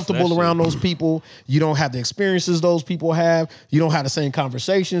feel Levels to comfortable that around shit. those people. You don't have the experiences those people have. You don't have the same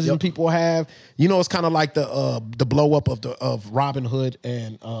conversations that people have. You know, it's kind of like the blow up of Robin Hood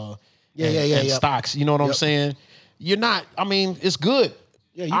and and stocks. You know what I'm saying? You're not. I mean, it's good.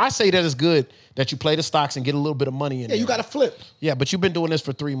 Yeah, I say that it's good that you play the stocks and get a little bit of money in Yeah, there. you got to flip. Yeah, but you've been doing this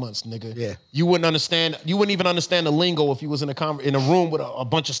for 3 months, nigga. Yeah. You wouldn't understand. You wouldn't even understand the lingo if you was in a room with a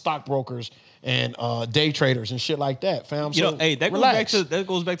bunch of stockbrokers and day traders and shit like that, fam. You So know, hey, that relax.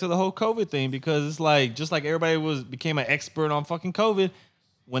 goes back to the whole COVID thing, because it's like just like everybody became an expert on fucking COVID.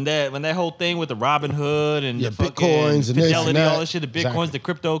 When that whole thing with the Robin Hood and Yeah, the fucking Bitcoins and this Fidelity, and that. all that shit, the Bitcoins, Exactly. the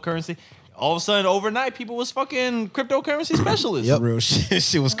cryptocurrency. All of a sudden, overnight, people was fucking cryptocurrency specialists. Real shit.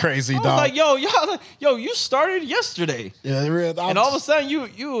 Shit was crazy, I was dog. like, yo, you started yesterday, yeah, real. and all of a sudden, you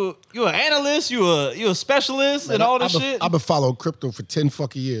an analyst, you a specialist, and all this shit. I've been following crypto for 10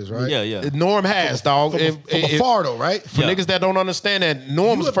 fucking years, right? Yeah. Norm has, dog. From afar though, right? For Yeah. niggas that don't understand that,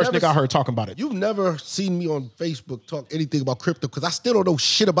 Norm was the have first never nigga I heard talking about it. You've never seen me on Facebook talk anything about crypto because I still don't know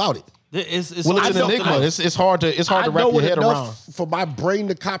shit about it. It's Well, it's always an something enigma. else. It's hard to I wrap know your it head enough around. for my brain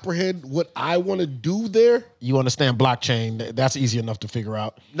to comprehend what I want to do there. You understand blockchain? That's easy enough to figure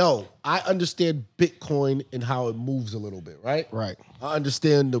out. No, I understand Bitcoin and how it moves a little bit, right? Right. I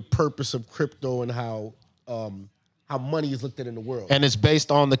understand the purpose of crypto and how money is looked at in the world. And it's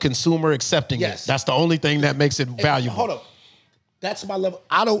based on the consumer accepting Yes. it. That's the only thing that makes it valuable. Hold up. That's my level.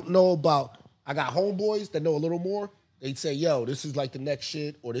 I don't know about, I got homeboys that know a little more. They'd say, yo, this is like the next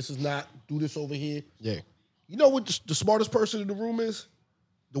shit, or this is not, do this over here. Yeah. You know what the smartest person in the room is?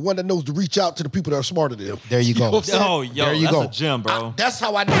 The one that knows to reach out to the people that are smarter than him. There you go. know what I'm saying? Oh, yo, There you that's go. a gem, bro. That's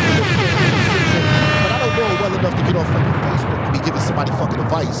how I know. But I don't know it well enough to get on fucking Facebook and be giving somebody fucking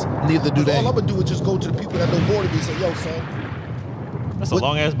advice. Neither do they. All I'm gonna do is just go to the people that know more than me and say, yo, son, That's a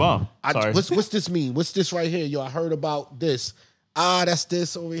long ass bomb. Sorry. what's this mean? What's this right here? Yo, I heard about this. That's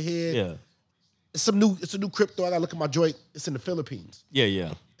this over here. Yeah. It's a new crypto. I gotta look at my joint. It's in the Philippines.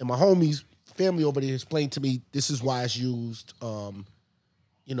 Yeah. And my homies, family over there explained to me this is why it's used,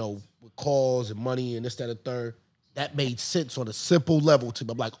 with calls and money and this, that, and the third. That made sense on a simple level to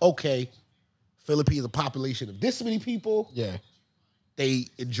me. I'm like, okay, Philippines, a population of this many people. Yeah. They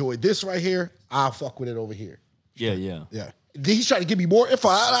enjoy this right here. I'll fuck with it over here. Yeah. Yeah. Then he's trying to give me more info.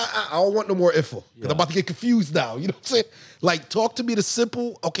 I don't want no more info. Because I'm about to get confused now. You know what I'm saying? Like, talk to me the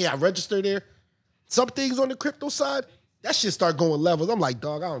simple, okay, I register there. Some things on the crypto side, that shit start going levels. I'm like,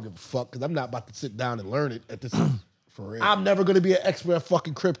 dog, I don't give a fuck because I'm not about to sit down and learn it at this. For real. I'm never going to be an expert at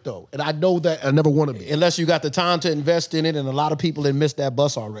fucking crypto. And I know that. I never want to be. Unless you got the time to invest in it, and a lot of people that missed that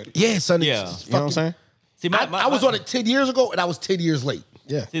bus already. Yeah, son. Yeah. It's You know what I'm fucking- saying? See, I was on it 10 years ago, and I was 10 years late.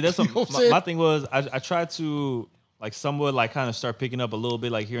 Yeah. See, that's You know what I'm saying? my thing was I tried to like somewhat like kind of start picking up a little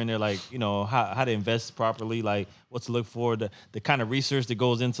bit like here and there, like, you know, how to invest properly, like what to look for, the kind of research that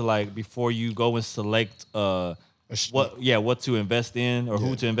goes into like before you go and select what to invest in or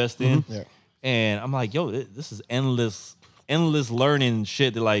who to invest in. Yeah. And I'm like, yo, this is endless learning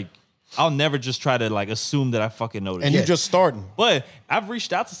shit that like I'll never just try to like assume that I fucking know this. And shit. you're just starting. But I've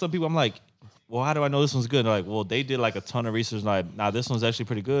reached out to some people. I'm like, well, how do I know this one's good? They're like, well, they did like a ton of research. Like, nah, this one's actually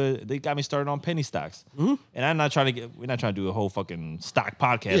pretty good. They got me started on penny stocks. And we're not trying to do a whole fucking stock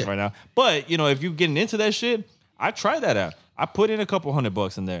podcast right now. But, you know, if you're getting into that shit, I tried that out. I put in a couple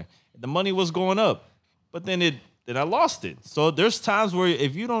 $100 in there. The money was going up, but then I lost it. So there's times where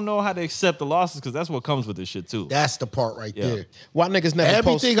if you don't know how to accept the losses, because that's what comes with this shit too. That's the part right Yeah. there. Why niggas never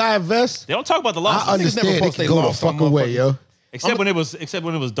post? Everything I invest, They don't talk about the losses. I understand never it post can they go the lost some fuck away, yo. Except when it was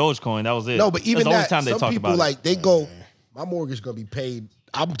Dogecoin. That was it. No, but even that's the only that, time they some talk people about like it. they go, my mortgage gonna be paid.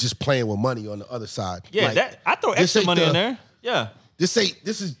 I'm just playing with money on the other side. Yeah, Like, that I throw this extra ain't money the- in there. Yeah. This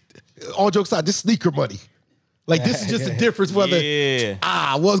is all jokes aside. This sneaker money. Like this is just the difference whether Yeah.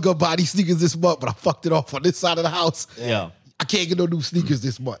 I was gonna buy these sneakers this month, but I fucked it off on this side of the house. Yeah. I can't get no new sneakers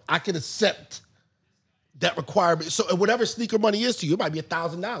this month. I can accept that requirement. So whatever sneaker money is to you, it might be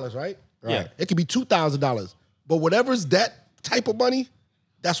 $1,000, right? Yeah. It could be $2,000. But whatever's that type of money,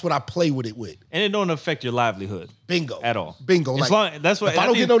 that's what I play with it with. And it don't affect your livelihood. Bingo. At all. Bingo. As Like, long- that's what if I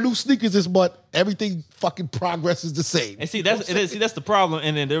don't think- get no new sneakers this month, everything fucking progress is the same. And see, that's the problem.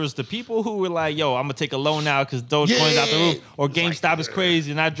 And then there was the people who were like, "Yo, I'm gonna take a loan now because Dogecoin's out the roof, or GameStop is crazy,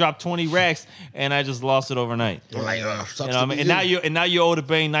 and I dropped 20 racks and I just lost it overnight." Like, sucks You know to what I mean? be And now you owe the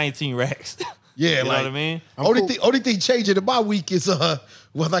bank 19 racks. Yeah, you know like, what I mean? Only thing changing in my week is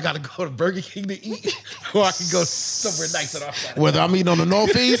whether I gotta go to Burger King to eat or I can go somewhere nice and off. Whether I'm eating on the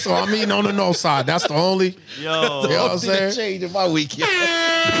northeast or I'm eating on the north side, that's the only. Yo, You know what I'm Only thing that saying? changed in my week.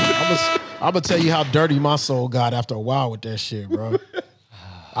 Yeah. I'm gonna tell you how dirty my soul got after a while with that shit, bro.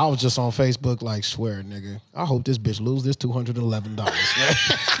 I was just on Facebook like, swear, nigga. I hope this bitch lose this $211, man.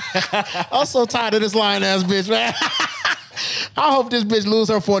 I'm so tired of this lying ass bitch, man. I hope this bitch lose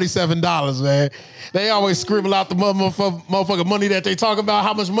her $47, man. They always scribble out the motherfucker money that they talk about,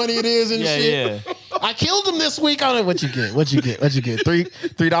 how much money it is and shit. yeah. I killed him this week. I don't know what you get. What you get?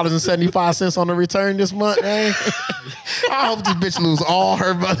 $3.75 on the return this month, man. I hope this bitch lose all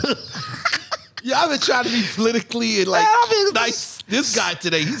her money. Yeah, I've been trying to be politically and like I mean, nice. This guy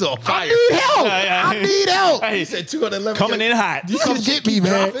today, he's on fire. I need help. Yeah. I need help. Hey, He said 211. coming in hot. Come get me,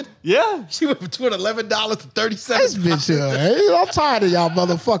 man. Dropping. Yeah. She went from $211 to This $37. bitch here. Hey, I'm tired of y'all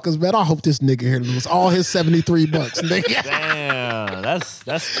motherfuckers, man. I hope this nigga here lose all his $73, nigga. Damn, that's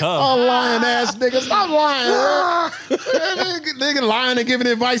tough. Oh, lying ass nigga. Stop lying, nigga lying and giving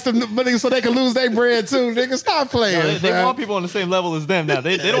advice to niggas so they can lose their bread too. Nigga, stop playing. They bro. want people on the same level as them now.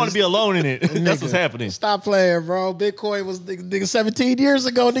 They don't want to be alone in it. That's what's happening. Stop playing, bro. Bitcoin was nigga 17 years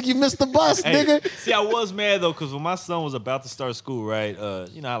ago. Nigga, you missed the bus, Hey, nigga. see, I was mad though, because when my son was about to start school, right?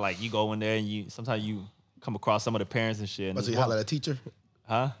 You know how like you go in there and sometimes you come across some of the parents and shit. And Was he there's holler one- at a teacher?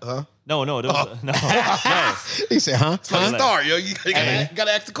 Huh? Huh? No, there was no. He said, huh? It's like a star, yo. You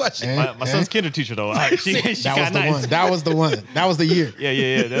gotta ask the question. My son's kinder teacher though. She That was got the nice. one. That was the one. That was the year.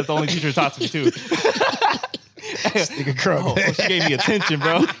 Yeah. That's the only teacher who taught me too. Nigga Crow. Oh, she gave me attention,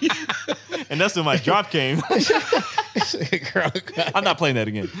 bro. And that's when my drop came. I'm not playing that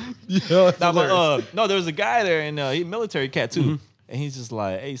again. No, there was a guy there, and he military cat too. And he's just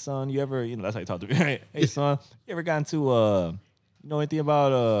like, "Hey, son, you ever?" You know, that's how he talked to me. Right? Hey, son, you ever got into you know anything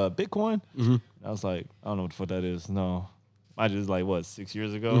about Bitcoin? And I was like, I don't know what the fuck that is. No, I just like what 6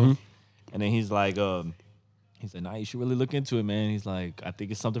 years ago. And then he's like, he said, "Nah, you should really look into it, man." He's like, "I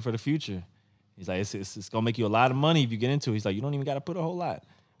think it's something for the future." He's like, it's gonna make you a lot of money if you get into it. He's like, you don't even got to put a whole lot.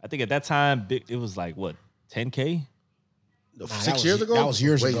 I think at that time, it was like what, 10K? No, that 6 was- years ago? that was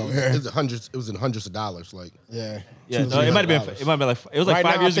years ago, yeah. It was in hundreds of dollars. Like, Yeah. Yeah, no, it might have been. It might be like it was like Right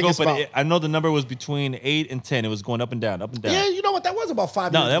 5 now, years I think ago, it's but about- I know the number was between 8 and 10. It was going up and down, up and down. yeah, you know what? That was about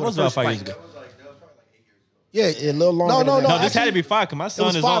 5 No, years that ago. was the about first 5 years spike. ago. Yeah, A little longer. No, than no, that. no. No, this had to actually, be 5 because my son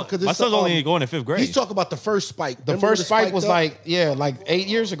was is 5 on, 'cause my it's, son's only going in 5th grade. He's talking about the first spike. The Remember when first it spike spiked was up? like 8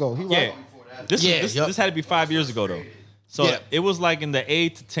 years ago. He yeah, right. this Yeah, this had to be 5 years ago though. So Yeah. it was like in the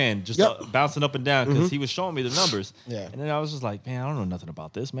 8 to 10, just Yep. bouncing up and down because he was showing me the numbers. Yeah. And then I was just like, man, I don't know nothing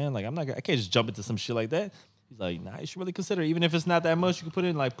about this, man. Like I can't just jump into some shit like that. He's like, nah, you should really consider it. Even if it's not that much, you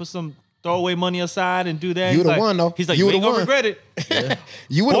can put some throwaway money aside and do that. You He's the like- one, though. He's like, You you the ain't gonna one. regret it.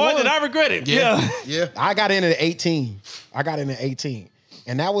 You would Boy, have did won. I regret it. Yeah. Yeah. I got in at 18. I got in at 18.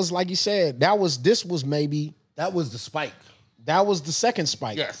 And that was, like you said, this was maybe, That was the spike. that was the second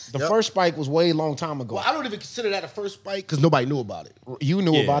spike. Yes. The Yep. first spike was way long time ago. Well, I don't even consider that a first spike because nobody knew about it. You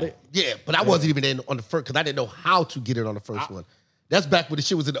knew Yeah. about it. Yeah, but I wasn't even in on the first because I didn't know how to get in on the first one. That's back when the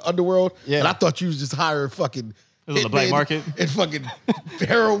shit was in the underworld. Yeah. And I thought you was just hiring fucking It was on the black hitmen market. and fucking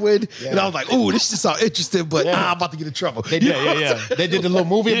heroin. And I was like, ooh, this just sound interesting, but Yeah. I'm about to get in trouble. They did, Yeah. They did the little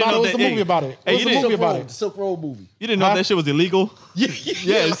movie You didn't about it. know It was that- the movie hey, about it. hey, It was you the didn't- movie about The it. Silk Road movie. You didn't know that shit was illegal? Yeah,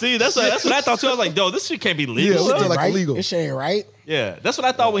 Yeah, see, that's what I thought too. I was like, yo, this shit can't be Yeah, legal. it was son. still like right? illegal. This shit ain't right. Yeah, that's what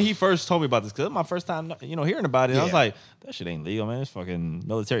I thought when he first told me about this. Because it was my first time, hearing about it. I was Yeah. like, that shit ain't legal, man. It's fucking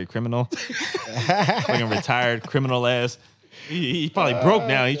military criminal. Fucking retired criminal ass. He probably broke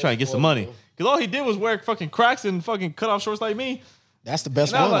now. He trying to get some money. Because all he did was wear fucking Crocs and fucking cut off shorts like me. That's the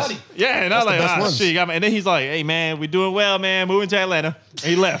best And I was ones. like, yeah, and I was That's the like, best ones. shit. You got me. And then he's like, hey, man, we doing well, man. Moving to Atlanta. And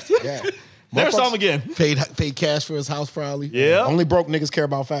he left. Yeah. Never saw him Motherfuckers- again. Paid cash for his house probably. Yeah. Only broke niggas care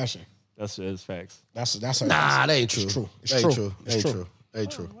about fashion. That's facts. That's Nah, that ain't true. It's true. It's That true. ain't true. It's Ain't true. true.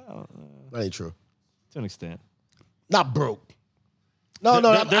 Ain't true. That ain't true. To an extent. Not broke. No,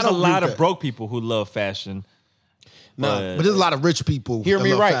 There's I a don't lot agree of with broke people who love fashion. But there's a lot of rich people. Hear that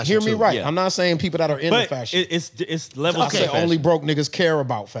me love right. fashion, Hear me too. right. Yeah. I'm not saying people that are into But fashion. it's levels I of say fashion. only broke niggas care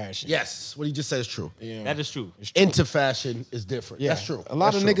about fashion. Yes, what he just said is true. That is true. Into fashion is different. Yeah. That's true. A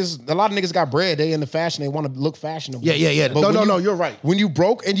lot of niggas got bread. They into fashion. They want to look fashionable. Yeah. But No, when no, you're right. When you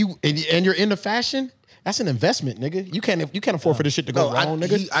broke and you're into fashion, that's an investment, nigga. You can't afford for this shit to go wrong,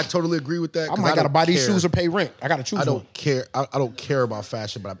 nigga. I totally agree with that. I 'cause might gotta don't buy these care. shoes or pay rent. I gotta choose I one. don't care. I don't care about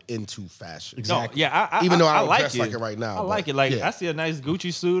fashion, but I'm into fashion. Exactly. No, yeah, Even though I don't like dress it. like it right now, I like but it. Like yeah. I see a nice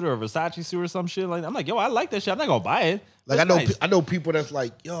Gucci suit or a Versace suit or some shit. Like I'm like, yo, I like that shit. I'm not gonna buy it. Like That's nice. I know people that's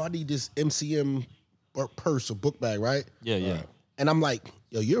like, yo, I need this MCM purse or book bag, right? Yeah. And I'm like,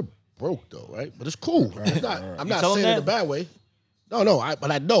 yo, you're broke though, right? But it's cool. It's not. I'm not tell 'em saying it in a that? bad way. No.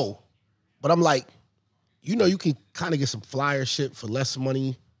 But I know. But I'm like, you know, you can kind of get some flyer shit for less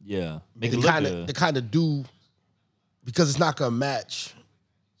money. Yeah. Make it They look kind good. of, they kind of do, because it's not gonna match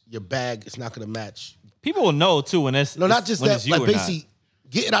your bag. It's not gonna match. People will know too when it's No, not just when that. it's you Like or not. basically,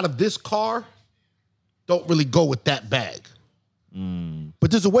 getting out of this car, don't really go with that bag. But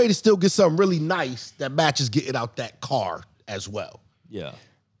there's a way to still get something really nice that matches getting out that car as well. Yeah.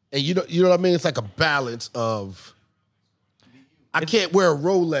 And you know what I mean? It's like a balance of, I can't wear a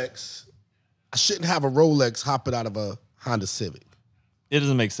Rolex. I shouldn't have a Rolex hopping out of a Honda Civic. It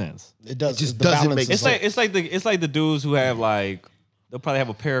doesn't make sense. It does. It just the doesn't balance make is sense. It's like the dudes who have like they'll probably have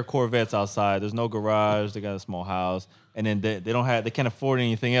a pair of Corvettes outside. There's no garage. They got a small house, and then they can't afford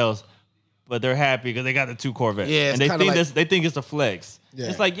anything else, but they're happy because they got the 2 Corvettes. Yeah, it's and they kinda think like- they think it's a flex. Yeah.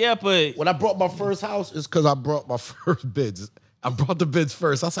 It's like but When I brought my first house, it's because I brought my first bids. I brought the bids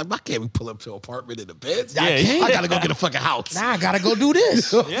first. I was like, why can't we pull up to an apartment in the bids? Yeah, yeah. I gotta go get a fucking house. Now I gotta go do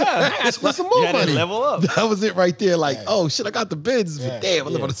this. yeah, I gotta spend some you more had to money. level up. That was it right there. Like, oh shit, I got the bids. But damn, I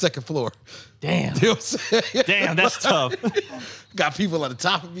live Yeah. on the second floor. Damn, You know what I'm saying? damn, that's tough. Got people on the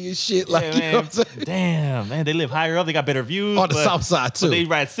top of me and shit. Like, Yeah, you know man. what I'm saying? Damn, man, they live higher up. They got better views On the but- south side, But too. they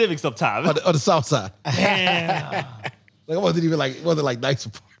ride Civics up top. On the south side. Damn, Like, it wasn't like nice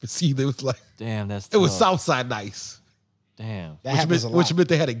apartments either. It was like, damn, that's it was tough. south side nice. Damn. That happens a lot. Which meant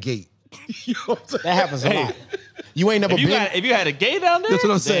they had a gate. You know what I'm saying? That happens a lot. You ain't never If you, been. if you had a gay down there, That's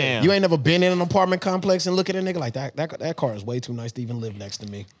what I'm saying. damn. You ain't never been in an apartment complex and look at a nigga like that car is way too nice to even live next to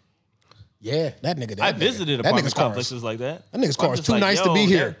me. Yeah. That nigga. I That visited nigga, that apartment nigga's car is- complexes like that. That nigga's I'm car is just too like, nice to yo, be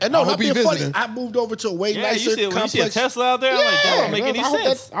here. that- And no, I not hope he being funny. visiting. I moved over to a way Yeah, nicer you see a complex. Tesla out there? I'm like, that don't make man, any I hope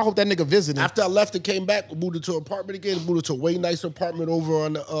sense. I hope that nigga visiting. After I left and came back, we moved into an apartment again. Moved into a way nicer apartment over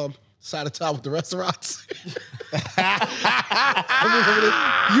on the side of town with the restaurants. I moved over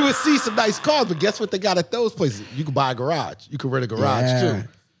there. You would see some nice cars, but guess what they got at those places? You can buy a garage. You can rent a garage Yeah. too.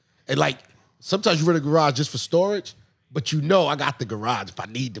 And like sometimes you rent a garage just for storage, but you know I got the garage if I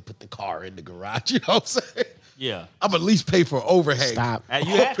need to put the car in the garage. You know what I'm saying? Yeah. I'm at least pay for overhang. Stop,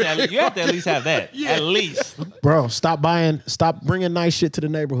 You have to at least have that. At least. bro. Stop bringing nice shit to the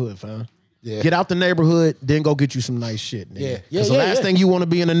neighborhood, fam. Yeah. Get out the neighborhood, then go get you some nice shit. Nigga. Yeah. Because the Yeah, last yeah. thing you want to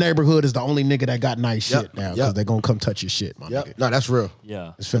be in the neighborhood is the only nigga that got nice Yep, shit now. yep. Because they're gonna come touch your shit, my Yep. nigga. No, that's real.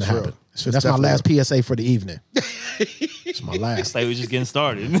 Yeah. It's finna That's happen. real. That's my last definitely PSA for the evening. It's my last. It's like we're just getting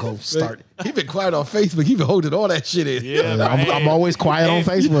started. Go start. He been quiet on Facebook. He been holding all that shit in. Yeah, I'm always quiet on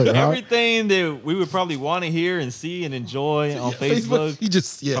Facebook. Huh? Everything that we would probably want to hear and see and enjoy on Facebook, He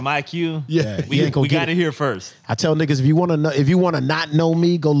just from IQ. Yeah. He ain't gonna we get got it it. here first. I tell niggas if you want to know, if you want to not know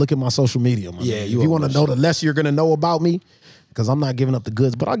me, go look at my social media. Man. Yeah, If you you want to are know, the less you're gonna know about me, because I'm not giving up the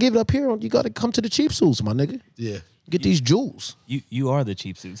goods. But I'll give it up here. You got to come to the cheap suits, my nigga. Yeah. Get these jewels. You are the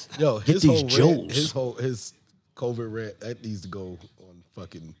cheap suits. Yo, Get his these whole rant, jewels. his COVID rant, that needs to go on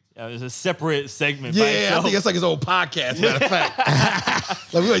fucking. It's a separate segment. by Yeah, I itself. think it's like his own podcast, matter of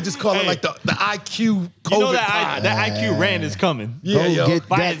fact. Like we might just call it like the IQ COVID You know pod. that IQ rant is coming. Yeah, yo. get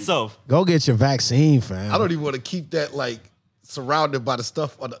by that- itself. Go get your vaccine, fam. I don't even want to keep that like surrounded by the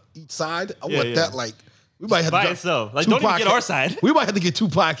stuff on each side. I want yeah. that like we might have By to drop itself. Like, two don't even get podcasts. our side. We might have to get 2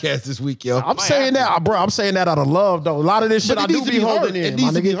 podcasts this week, yo. I'm saying that, bro. I'm saying that out of love, though. A lot of this shit But I it do needs to be be heard. holding in. It needs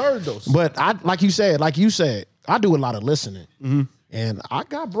my to be nigga. heard, though. But I, like you said, I do a lot of listening. And I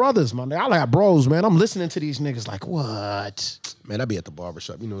got brothers, man. I got bros, man. I'm listening to these niggas like, what? Man, I be at the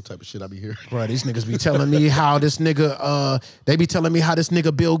barbershop. You know what type of shit I be hearing. Bro, these niggas be telling me how this nigga, they be telling me how this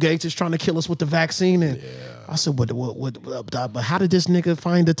nigga Bill Gates is trying to kill us with the vaccine. And I said, but how did this nigga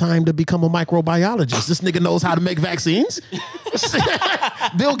find the time to become a microbiologist? This nigga knows how to make vaccines?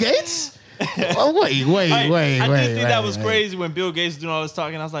 Bill Gates? Oh, wait. I did think that was crazy when Bill Gates was doing all this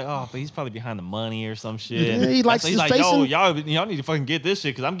talking. I was like, oh, but he's probably behind the money or some shit. Yeah, he likes he's his like, face yo, in- y'all need to fucking get this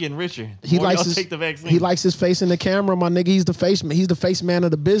shit because I'm getting richer. The He more likes y'all his take the vaccine. He likes his face in the camera, my nigga. He's the face man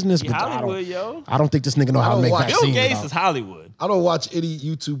of the business. He But Hollywood, yo. I don't think this nigga know how to don't make watch- Bill vaccines. Gates dog. is Hollywood. I don't watch any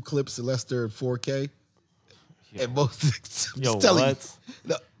YouTube clips unless they're in 4K. And most, I'm Yo, just telling what? you,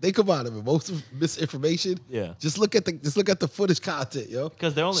 no, they come out of it. Most of misinformation. Yeah. Just look at the footage content, yo.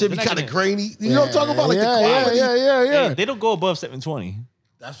 'Cause they're only- should be they're not kind of gonna- grainy. You know what I'm talking about? Like the quality. Yeah. Hey, they don't go above 720.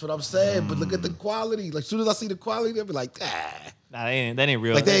 That's what I'm saying. But look at the quality. Like, as soon as I see the quality, they'll be like, ah. Nah, that ain't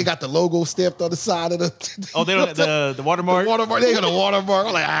real. Like they ain't got the logo stamped on the side of the. Oh, they don't the watermark. watermark. They ain't got a watermark.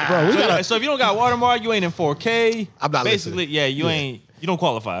 I'm like, ah. Bro, So if you don't got watermark, you ain't in 4K. I'm not basically. listening. Yeah, you don't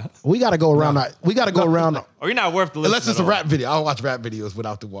qualify, We got to go around. We got to go around. or you're not worth the. Unless listen it's a at all. rap video. I don't watch rap videos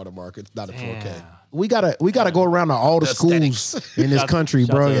without the watermark. It's not a 4K. Damn. We gotta go around to all the The schools aesthetics. in this Shout- country,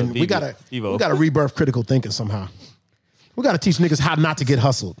 shout bro, to and we gotta Evo. rebirth critical thinking somehow. We gotta teach niggas how not to get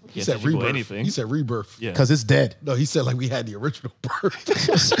hustled He Can't said teach people rebirth. anything. He said rebirth. Yeah. because it's dead. No, he said like we had the original birth.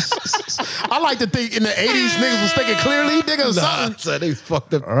 I like to think in the 80s niggas was thinking clearly, nigga, or Nah, something. son, they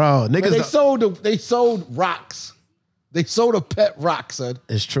fucked up. Bro, Man, niggas, they sold rocks. They sold a pet rock, son,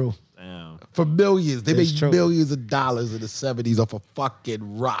 it's true. Damn. for millions. They It's made true. millions of dollars in the 70s off a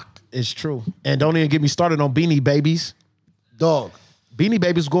fucking rock. It's true. And don't even get me started on Beanie Babies. Dog, Beanie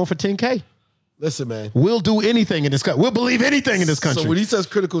Babies going for 10K. listen, man. We'll do anything in this country. We'll believe anything in this country. So when he says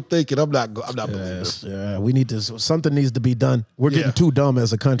critical thinking, I'm not believing Yes, it. yeah, we need to. Something needs to be done. We're getting Yeah. too dumb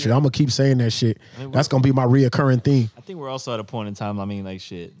as a country. I'm gonna keep saying that shit. That's gonna be my reoccurring theme. I think we're also at a point in time. I mean, like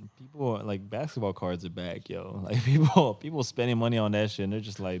shit. People like basketball cards are back, yo. Like people spending money on that shit. And they're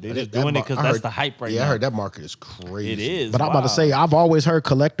just like they're just doing it because I that's heard- the hype right Yeah, now. I heard that market is crazy. It is. But I'm about to Wow. say, I've always heard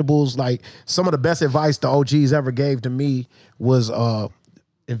collectibles. Like some of the best advice the OGs ever gave to me was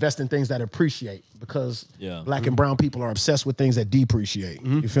invest in things that appreciate, because Yeah. black and brown people are obsessed with things that depreciate.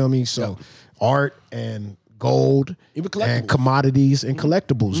 You feel me? So art and gold, Even and collectibles. commodities and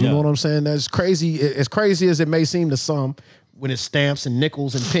collectibles. You Yeah. know what I'm saying? That's crazy. As crazy as it may seem to some, when it's stamps and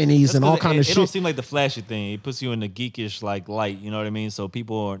nickels and pennies That's and 'cause all kind of it don't shit. seem like the flashy thing. It puts you in the geekish like light. You know what I mean? So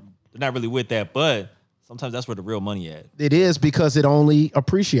people are they're not really with that, but sometimes that's where the real money at. It is because it only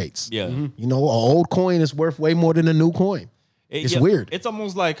appreciates. Yeah. You know, an old coin is worth way more than a new coin. It's weird. It's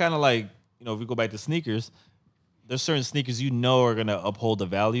almost like kind of like, you know, if we go back to sneakers, there's certain sneakers you know are gonna uphold the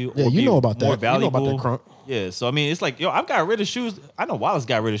value. Yeah, or you be know about more that. You know about that, valuable. Crunk. Yeah, so I mean, it's like, yo, I've got rid of shoes. I know Wallace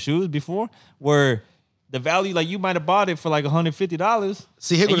got rid of shoes before, where the value, like you might have bought it for like $150.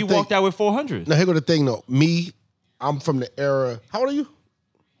 See, here go and the you thing. walked out with 400. Now here go the thing though. Me, I'm from the era. How old are you?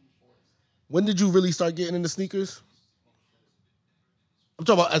 When did you really start getting into sneakers? I'm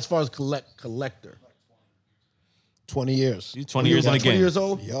talking about as far as collector. 20 years. You 20 years in the 20 game. years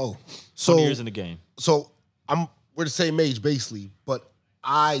old. Yo. 20 years in the game. So we're the same age basically, but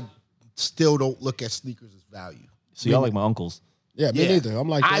I still don't look at sneakers as value. So y'all like my uncles. Yeah, me neither. I'm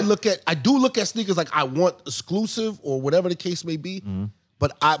like, I do look at sneakers like I want exclusive or whatever the case may be, Mm-hmm.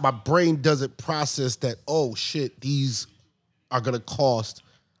 but my brain doesn't process that. Oh shit, these are gonna cost.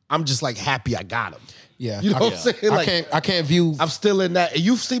 I'm just like happy I got them. yeah. You know what I'm saying? Like I can't view. I'm still in that, and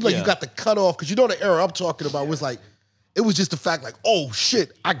you seem like Yeah. you got the cutoff because you know the era I'm talking about was like, it was just the fact like, oh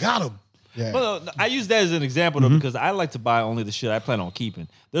shit, I got them. yeah. Well, I use that as an example though, because I like to buy only the shit I plan on keeping.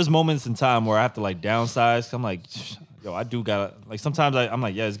 There's moments in time where I have to like downsize. I'm like, yo, I do gotta like. Sometimes I'm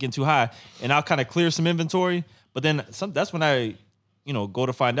like, yeah, it's getting too high, and I'll kind of clear some inventory. But then that's when I, you know, go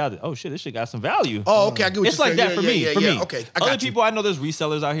to find out that oh shit, this shit got some value. Oh, okay, I get what It's you're like saying. that for Yeah, me. yeah, For yeah, me, okay, I other got you. people I know there's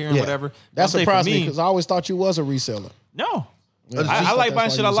resellers out here and Yeah. whatever. that I'm saying for surprised me because I always thought you was a reseller. No. Yeah, I like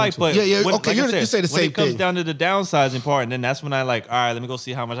buying shit I like, but Yeah, yeah, when, okay, like I you said, say the when same it comes thing. down to the downsizing part, and then that's when I like, all right, let me go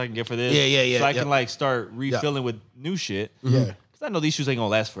see how much I can get for this. Yeah, yeah, yeah, So I yeah. can like start refilling with new shit. Yeah. Because I know these shoes ain't gonna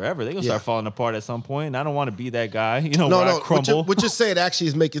last forever. They're gonna Yeah. start falling apart at some point, and I don't want to be that guy. You know, No, where I no. crumble. What you're saying actually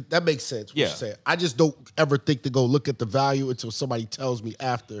is that makes sense. What Yeah. you're saying. I just don't ever think to go look at the value until somebody tells me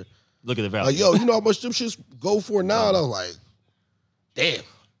after. Look at the value. Like, yo, you know how much them shits go for now? And I was like, damn,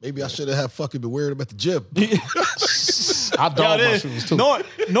 maybe I should have fucking been wearing them at the gym. I Yo, dog my this- shoes too.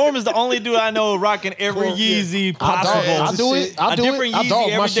 Norm is the only dude I know rocking every Cool, yeah. Yeezy I possible. do it. I a do different it. I Yeezy dog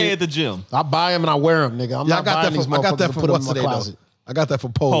my every day shit. at the gym. I buy them and I wear them, nigga. I'm Yeah, not buying these I got motherfuckers that to from put them what's in the my name closet. though. I got that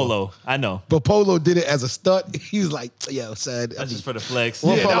from Polo. Polo, I know. But Polo did it as a stunt. He was like, yo, son. That's just for the flex.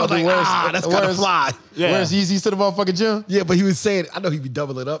 Well, Yeah, Polo I was do like, wears- that's kind of wears- fly. Yeah. Where's Yeezys to the motherfucking gym? Yeah, but he was saying, I know he'd be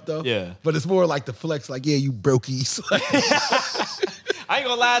doubling it up though. Yeah. But it's more like the flex, like, yeah, you brokies. I ain't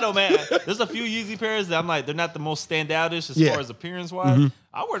gonna lie though, man. There's a few Yeezy pairs that I'm like, they're not the most standoutish as Yeah. far as appearance wise.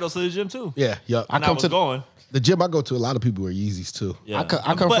 I wear those to the gym too. yeah, yeah. When I was going. The gym I go to, a lot of people wear Yeezys too. Yeah. I come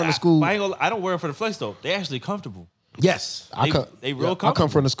But from the school- I don't wear them for the flex though. They actually comfortable. Yes. They real I comfortable. come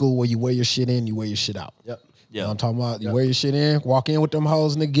from the school where you wear your shit in, you wear your shit out. Yep. You know what I'm talking about? You wear your shit in, walk in with them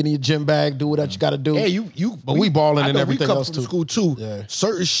hoes, nigga, get in your gym bag, do what you got to do. Hey, you. we balling I and know everything we come else from too. school too. Yeah.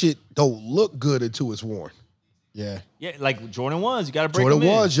 Certain shit don't look good until it's worn. Yeah. Yeah, like Jordan 1s, you got to break Jordan them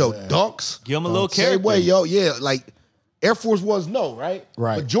in. ones, yo, dunks. Give 'em a little Same character. way, yo, yeah. Like Air Force Ones, no, right?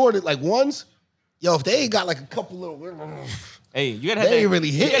 Right. But Jordan, like ones, yo, if they ain't got like a couple little, Hey, you gotta have They that. ain't really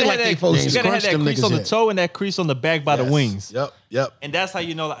you hitting gotta like have they that- supposed You to. gotta have Crunch that them crease niggas on the yet. toe and that crease on the back by the Yes. wings. Yep. And that's how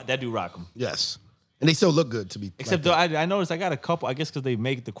you know that do rock them. Yes. And they still look good to me. Except though, I noticed I got a couple. I guess because they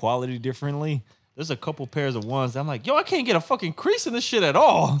make the quality differently. There's a couple pairs of ones. That I'm like, yo, I can't get a fucking crease in this shit at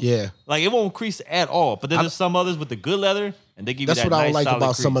all. Yeah. Like it won't crease at all. But then there's some others with the good leather, and they give That's you that what I nice don't like solid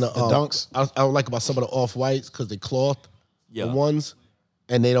about some of crease. the dunks? I don't like about some of the off whites because they cloth Yeah. the ones,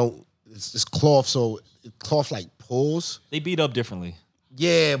 and they don't. It's cloth, so cloth like pulls. They beat up differently.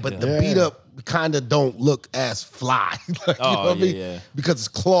 Yeah, but the Yeah. beat up kind of don't look as fly. Like, you know what I mean? yeah. Because it's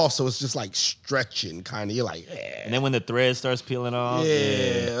cloth, so it's just like stretching, kind of. You're like, yeah, And then when the thread starts peeling off,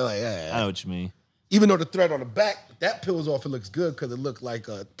 yeah, like, I yeah. know what you mean. Even though the thread on the back that peels off, it looks good because it looked like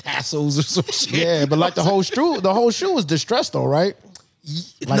tassels or some shit. Yeah, but like the whole shoe is distressed though, right?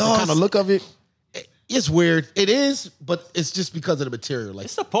 Like the kind of look of it. It's weird. It is, but it's just because of the material. Like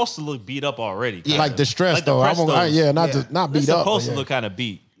It's supposed to look beat up already. Yeah. Like distressed Like the though. I won't, Prestos. yeah, not Yeah. not It's beat up. supposed but to look kind of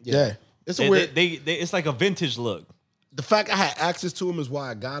beat. yeah. it's a weird. It's like a vintage look. The fact I had access to them is why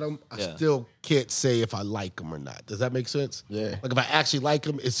I got them. I Yeah. still can't say if I like them or not. Does that make sense? Yeah. Like if I actually like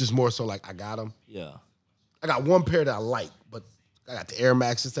them, it's just more so like I got them. Yeah. I got one pair that I like, but I got the Air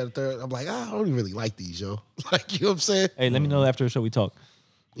Max instead of third. I'm like, I don't even really like these, yo. Like, you know what I'm saying? Hey, let me know after the show we talk.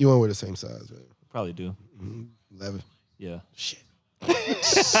 You want to wear the same size, man? Probably do. 11. Yeah. Shit.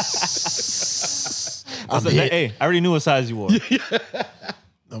 Hey, I already knew what size you wore.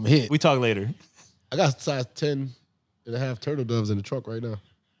 I'm hit. We talk later. I got size 10 and a half turtle doves in the truck right now.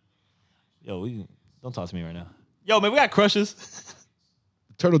 Yo, don't talk to me right now. Yo, man, we got crushes.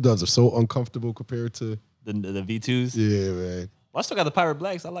 Turtle doves are so uncomfortable compared to The V2s. yeah, man. Well, I still got the Pirate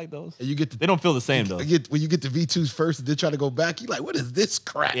Blacks. I like those. And you get They don't feel the same though. when you get the V2s first and then try to go back, you're like, what is this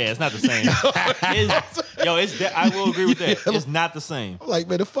crap? Yeah, it's not the same. I will agree with that. It's not the same. I'm like,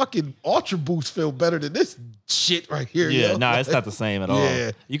 man, the fucking Ultra Boost feel better than this shit right here. Yeah, yo. nah, it's not the same at all.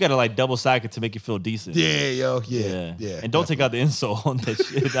 Yeah. You gotta like double socket to make it feel decent. Yeah, yo, yeah. And don't take out the insole on that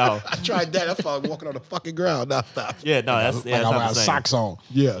shit. No. I tried that. That's why I'm walking on the fucking ground. Now stop. Yeah, no, that's Like that's I not got the same. socks on.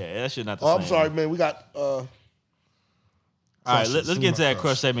 Yeah. Yeah, that shit not the Oh, same. I'm sorry, man. We got All right, let's get into that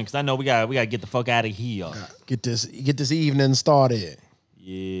crush segment because I know we got to get the fuck out of here. Get this evening started.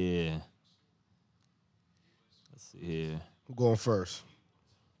 Yeah. Let's see here. who going first?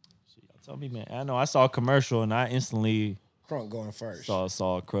 Tell me, man. I know I saw a commercial and I instantly Crunk going first.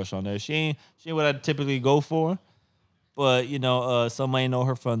 saw a crush on there. She ain't what I typically go for, but you know, some might know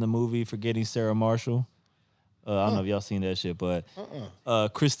her from the movie Forgetting Sarah Marshall. I don't know if y'all seen that shit, but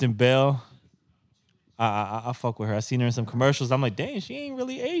Kristen Bell. I fuck with her. I seen her in some commercials. I'm like, dang, she ain't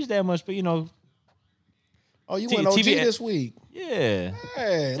really aged that much, but you know, Oh, you went OG TV this week. yeah.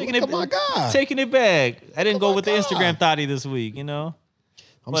 Hey, look at my guy. Taking it back. I didn't go my with the God. Instagram thotty this week, you know.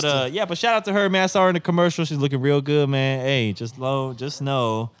 I'm But still- yeah, but shout out to her, man. I saw her in the commercial. She's looking real good, man. Hey, just know. If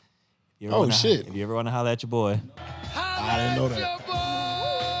you ever Oh, wanna- shit. If you ever want to holler at your boy, I didn't know that.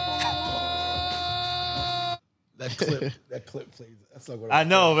 That clip plays. That's like one I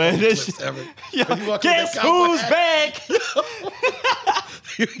know, man. This clips shit- ever. Yo, When you walk in guess that cowboy who's hat- back?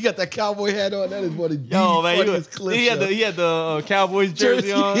 You got that cowboy hat on. That is one of the Yo, man, funniest clips. he had the Cowboys jersey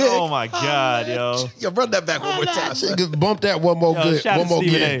Jersey, on. yeah. Oh my god, yo. Yo, run that back one more time. son. Nigga, bump that one more Yo, good. shout One out to more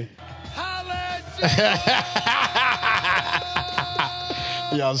Stephen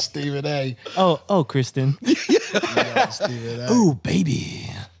good. Y'all, Stephen A. A. Oh, Kristen. Y'all, Stephen A. Ooh, baby.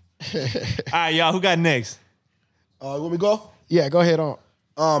 All right, y'all. Who got next? Want me to go? Yeah, go ahead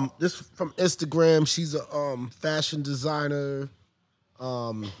on. This from Instagram. She's a fashion designer,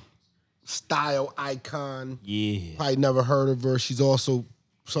 style icon. Yeah. Probably never heard of her. She's also,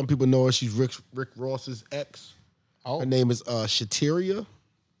 some people know her. She's Rick Ross's ex. Oh. Her name is Shateria,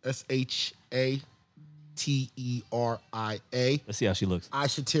 Shateria. Let's see how she looks.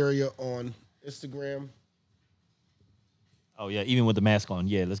 Shateria on Instagram. Oh yeah, even with the mask on.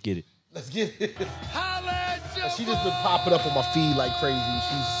 Yeah, let's get it. Let's get it. She just been popping up on my feed like crazy.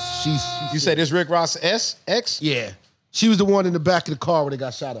 She's You said this Rick Ross X? yeah. She was the one in the back of the car when they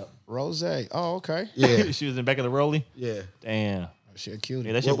got shot up. Rose. Oh, okay. Yeah, She was in the back of the rollie. yeah. Damn. She a cutie.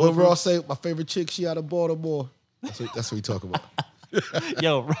 Yeah, that shit What bulletproof. Ross say? My favorite chick, she out of Baltimore. That's what we talk about.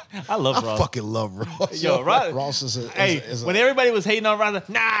 Yo, I love I Ross. fucking love Ross. Yo, Ross. Ross is a Hey, when everybody was hating on Ross, like,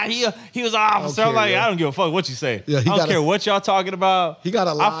 nah, he was an officer. I'm care, like, yo. I don't give a fuck what you say. Yeah, I he don't got a- care what y'all talking about. He got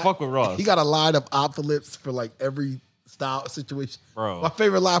a line. I fuck with Ross. He got a line of opposites for like every style situation. Bro. My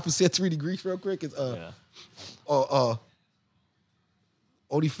favorite line from Set 3 Degrees real quick is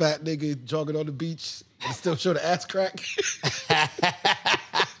only fat nigga jogging on the beach and still show the ass crack.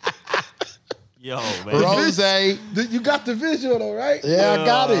 Yo, man. Rose. You got the visual though, right? Yeah, I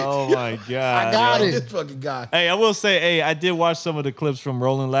got it. Oh my god. I got yo. it. This fucking guy. Hey, I will say, hey, I did watch some of the clips from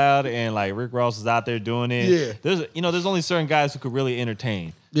Rolling Loud, and like Rick Ross is out there doing it. Yeah. There's only certain guys who could really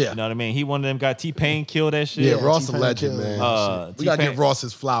entertain. Yeah. You know what I mean? He one of them got T-Pain killed that shit. Yeah, Ross a T-Pain legend, killed man. it. We gotta T-Pain- give Ross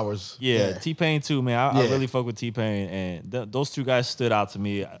his flowers. Yeah, T-Pain too, man. I Yeah. really fuck with T-Pain, and those two guys stood out to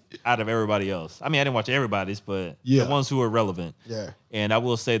me out of everybody else. I mean, I didn't watch everybody's, but Yeah. the ones who were relevant. Yeah. And I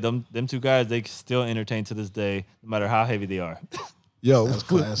will say, them two guys, they still entertain to this day, no matter how heavy they are. Yo,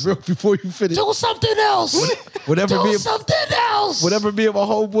 classic. real before you finish, Do something else. whatever Do me and, something else. whatever me and my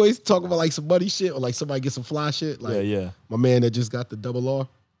homeboys talk about like some money shit or like somebody get some fly shit. Like Yeah. my man that just got the double R.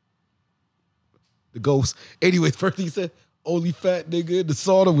 The ghost. Anyways, first he said, only fat nigga in the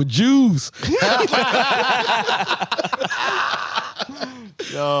sauna with Jews.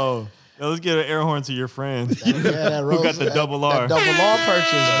 Yo, let's get an air horn to your friend. Yeah, that Who got the double R? That double R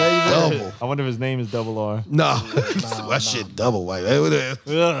purchase, baby. Double. I wonder if his name is Double R. Nah. That shit double white.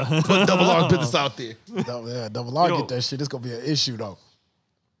 Put double R business out there. Double R Yo. get that shit. It's gonna be an issue though.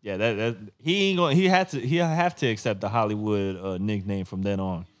 Yeah, that he ain't going. He have to accept the Hollywood nickname from then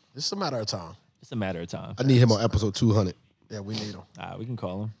on. It's a matter of time. It's a matter of time. I need him on episode 200. Yeah, we need him. We can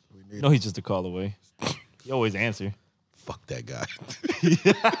call him. No, he's just a call away. He always answer. Fuck that guy.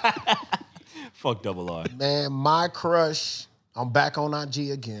 Fuck Double R. Man, my crush. I'm back on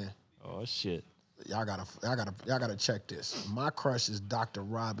IG again. Oh shit. Y'all gotta check this. My crush is Dr.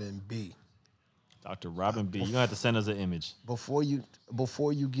 Robin B. Dr. Robin B. You gonna have to send us an image. Before you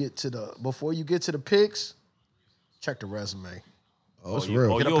get to the pics, check the resume. Oh, it's you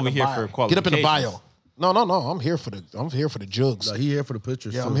real. you over here for Get qualifications. up in the bio. No. I'm here for the jugs. No, he here for the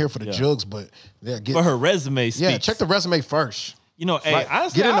pictures. Yeah, too. I'm here for the jugs, but yeah, For her resume speaks. yeah, check the resume first. You know, hey, Right.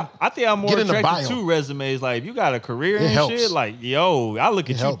 honestly, Get in the- I think I'm more get in the attracted bio. to resumes. Like, if you got a career It and helps. shit, like, yo, I look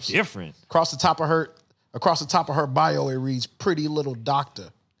at you helps. different. Across the top of her bio, it reads "Pretty Little Doctor."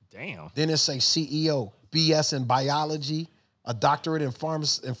 Damn. Then it say CEO, BS in biology, a doctorate in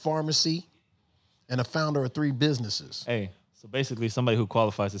pharmacy, and a founder of 3 businesses. Hey, so basically somebody who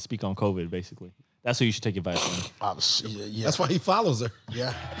qualifies to speak on COVID, basically. That's who you should take advice from. Yeah. That's why he follows her.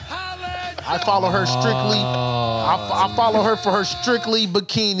 Yeah. I follow her strictly. I follow her for her strictly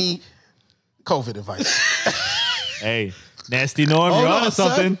bikini COVID advice. Hey, Nasty Norm, Hold you're on, onto son.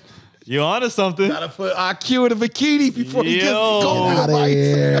 something. You're onto something. Gotta put IQ in a bikini before he gets Yo. COVID Out of advice.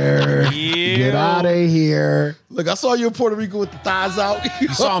 here. Yeah. Get out of here. Look, I saw you in Puerto Rico with the thighs out. You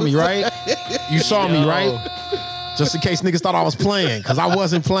saw me, right? You saw me, right? Just in case niggas thought I was playing, because I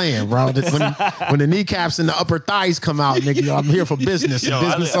wasn't playing, bro. When the kneecaps and the upper thighs come out, nigga, I'm here for business and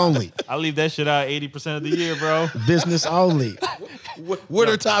business only. I leave that shit out 80% of the year, bro. Business only.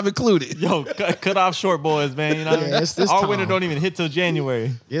 Winter time included. Yo, cut off short boys, man. You know, Yeah, it's this our time. winter don't even hit till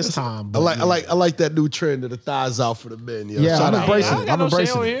January. It's time. I But like that new trend of the thighs out for the men. Yo. Yeah, Shout I'm out. embracing I it. don't got I'm no shame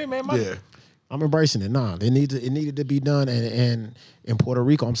embracing over it. here, man. Yeah. I'm embracing it. Nah, it needed to be done. And in Puerto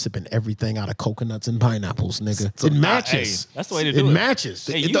Rico, I'm sipping everything out of coconuts and pineapples, nigga. It matches. hey, that's the way to do it. It matches.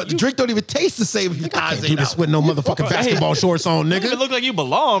 Hey, The drink don't even taste the same if your thighs Can't do ain't this out. with no motherfucking basketball shorts on, You even nigga. look like you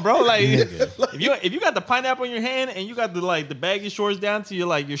belong, bro. Like if you got the pineapple in your hand and you got the baggy shorts down to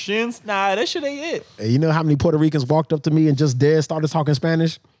your shins, nah, that shit ain't it. Hey, you know how many Puerto Ricans walked up to me and just dead started talking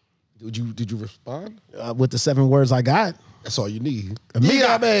Spanish Did you respond? with the 7 words I got? That's all you need.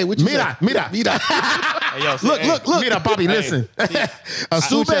 Mira, man. What you mira, say? mira. Mira. Hey, yo, see, Look, hey, look. Mira, papi, listen.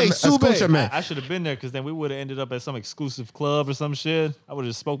 Escúchame. I should have been there because then we would have ended up at some exclusive club or some shit. I would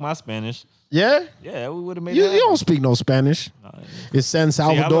have spoke my Spanish. Yeah? Yeah, we would have made You that. don't speak no Spanish. Is San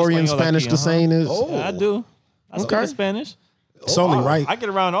hablo Salvadorian español Spanish aquí, the same as? Oh. Yeah, I do. I speak Okay. Spanish. It's only right. I get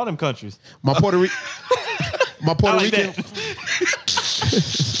around all them countries. My Puerto Rican. My I Puerto like Rican.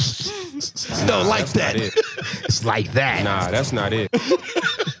 that. No, like that. It's like that. Nah, that's not it.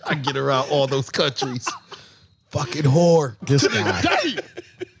 I get around all those countries. Fucking whore. This guy.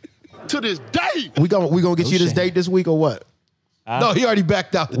 To this day. We gonna get you this date this week or what? No, he already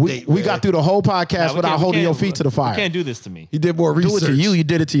backed out the date. We man. got through the whole podcast Nah, we without can't- we holding your can't- feet to the You fire. can't do this to me. He did more Do research. it to you. You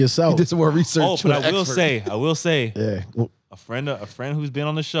did it to yourself. He did some more research. Oh, but with I an will expert. say, Yeah. Well, a friend who's been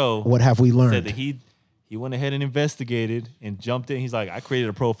on the show what have we said learned? that he went ahead and investigated and jumped in. He's like, I created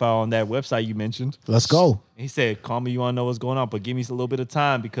a profile on that website you mentioned. Let's go. He said, call me, you want to know what's going on, but give me a little bit of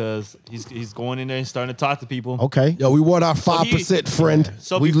time because he's going in there and starting to talk to people. Okay. Yo, we want our 5% friend.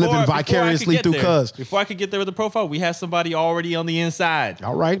 So We before- living before I could vicariously get through there- cuz. Before I could get there with the profile, we had somebody already on the inside.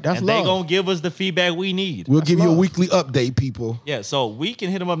 All right. That's and love. they going to give us the feedback we need. We'll give you a love. weekly update, people. Yeah, so we can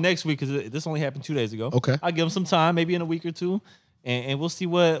hit them up next week because this only happened 2 days ago. Okay. I'll give them some time, maybe in a week or two. and we'll see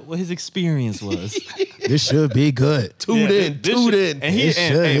what his experience was. This should be good. Tuned in. And he, It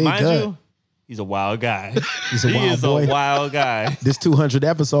should hey, be mind good. you, he's a wild guy. He's a He wild is boy. a wild guy. This 200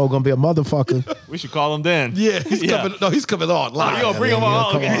 episode gonna be a motherfucker. We should call him then. Yeah, he's coming. No, he's coming on live. You gonna bring him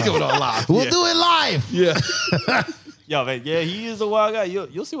on? come Okay. He's coming on live. We'll do it live. Yeah, Yo, man, yeah, he is a wild guy.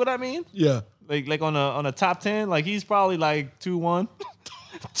 You'll see what I mean. yeah. Like on a top 10, like he's probably like 2-1,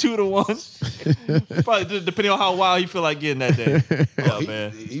 2-1. Probably depending on how wild he feel like getting that day. Oh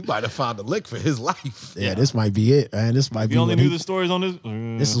man, He might have found a lick for his life. Yeah, this might be it, man. This might if be. you only what knew he- the stories on this.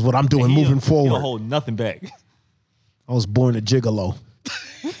 This is what I'm doing moving He forward. don't hold nothing back. I was born a gigolo.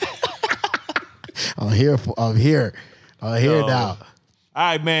 I'm here now. All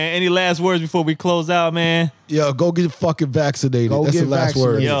right, man. Any last words before we close out, man? Yo, go get fucking vaccinated. Go That's get the last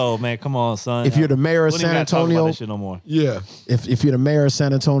word. vaccinated. Yo, man, come on, son. If you're the mayor of We don't even San gotta talk about Antonio, that shit no more. Yeah. if you're the mayor of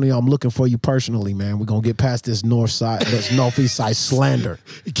San Antonio, I'm looking for you personally, man. We're gonna get past this northeast side slander.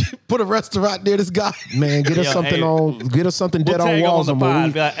 Put a restaurant near this guy. Man, get us Yo, something hey, get us something We'll dead on tag him walls on on the where pod.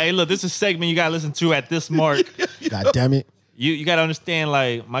 we. Be like, hey, look, this is a segment you gotta listen to at this mark. God damn it. You gotta understand,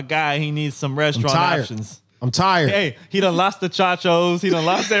 like, my guy, he needs some restaurant tired. options. I'm tired. Hey, he done lost the chachos. He done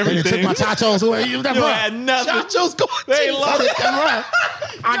lost They took everything. my tachos away. You You had nothing. Chacho's going. They lost it.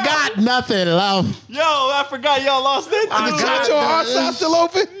 I got nothing, love. Yo, I forgot y'all lost it. The too. Chacho on our side still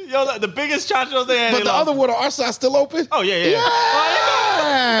open? Yo, the biggest chachos they had. But they the lost. other one on our side still open? Oh yeah. Yeah.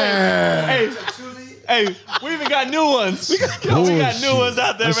 Hey, hey, we even got new ones. We got new ones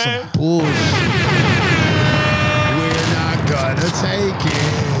out there, That's man. some bullshit. We're not gonna take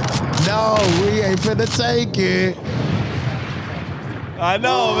it. No, we ain't finna take it. I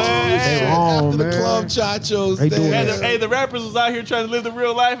know, man. They Hey, wrong, After the man. club Chachos. They doing damn. that. hey, the rappers was out here trying to live the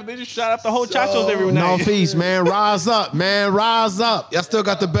real life, and they just shot up the whole chachos every night. Northeast, man, rise up, man, rise up. Y'all still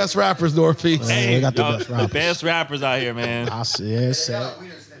got the best rappers, Northeast. Hey, we got the y'all, best rappers. best rappers out here, man. I said, Yeah, we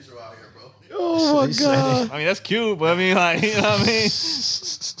just snitch out here, bro. Oh my God. I mean, that's cute, but I mean, like, you know what I mean?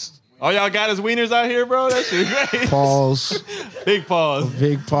 All y'all got is wieners out here, bro? That shit great. pause, Big pause.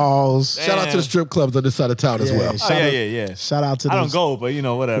 big pause. Shout out to the strip clubs on this side of town as Yeah, well. shout Oh, yeah, out- yeah. Shout out to I don't those- go, but you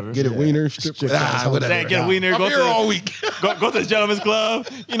know, whatever. Get it, wiener, strip Strip club. clubs. Whatever. Hey, get a wiener. I'm Go here to, all week. go to the gentleman's club.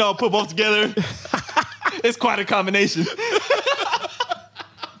 You know, put both together. It's quite a combination.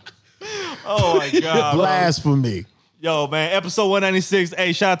 Oh my God. bro. Blasphemy. Yo, man, episode 196.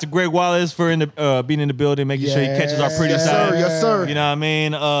 Hey, shout out to Greg Wallace for being in the building, making sure he catches our pretty Yes, side. sir. Yes, sir. You know what I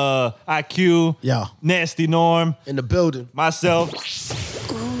mean? IQ, Yeah. Nasty Norm, In the building. myself.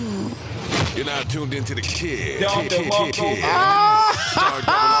 You're now tuned into the kid. Y'all Kid. been walked over. Start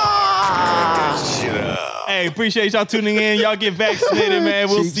that shit up. Hey, appreciate y'all tuning in. Y'all get vaccinated, man.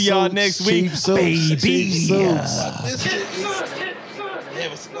 We'll Cheap see y'all suits, next week. cheap suits, cheap suits. This shit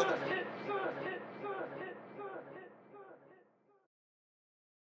is-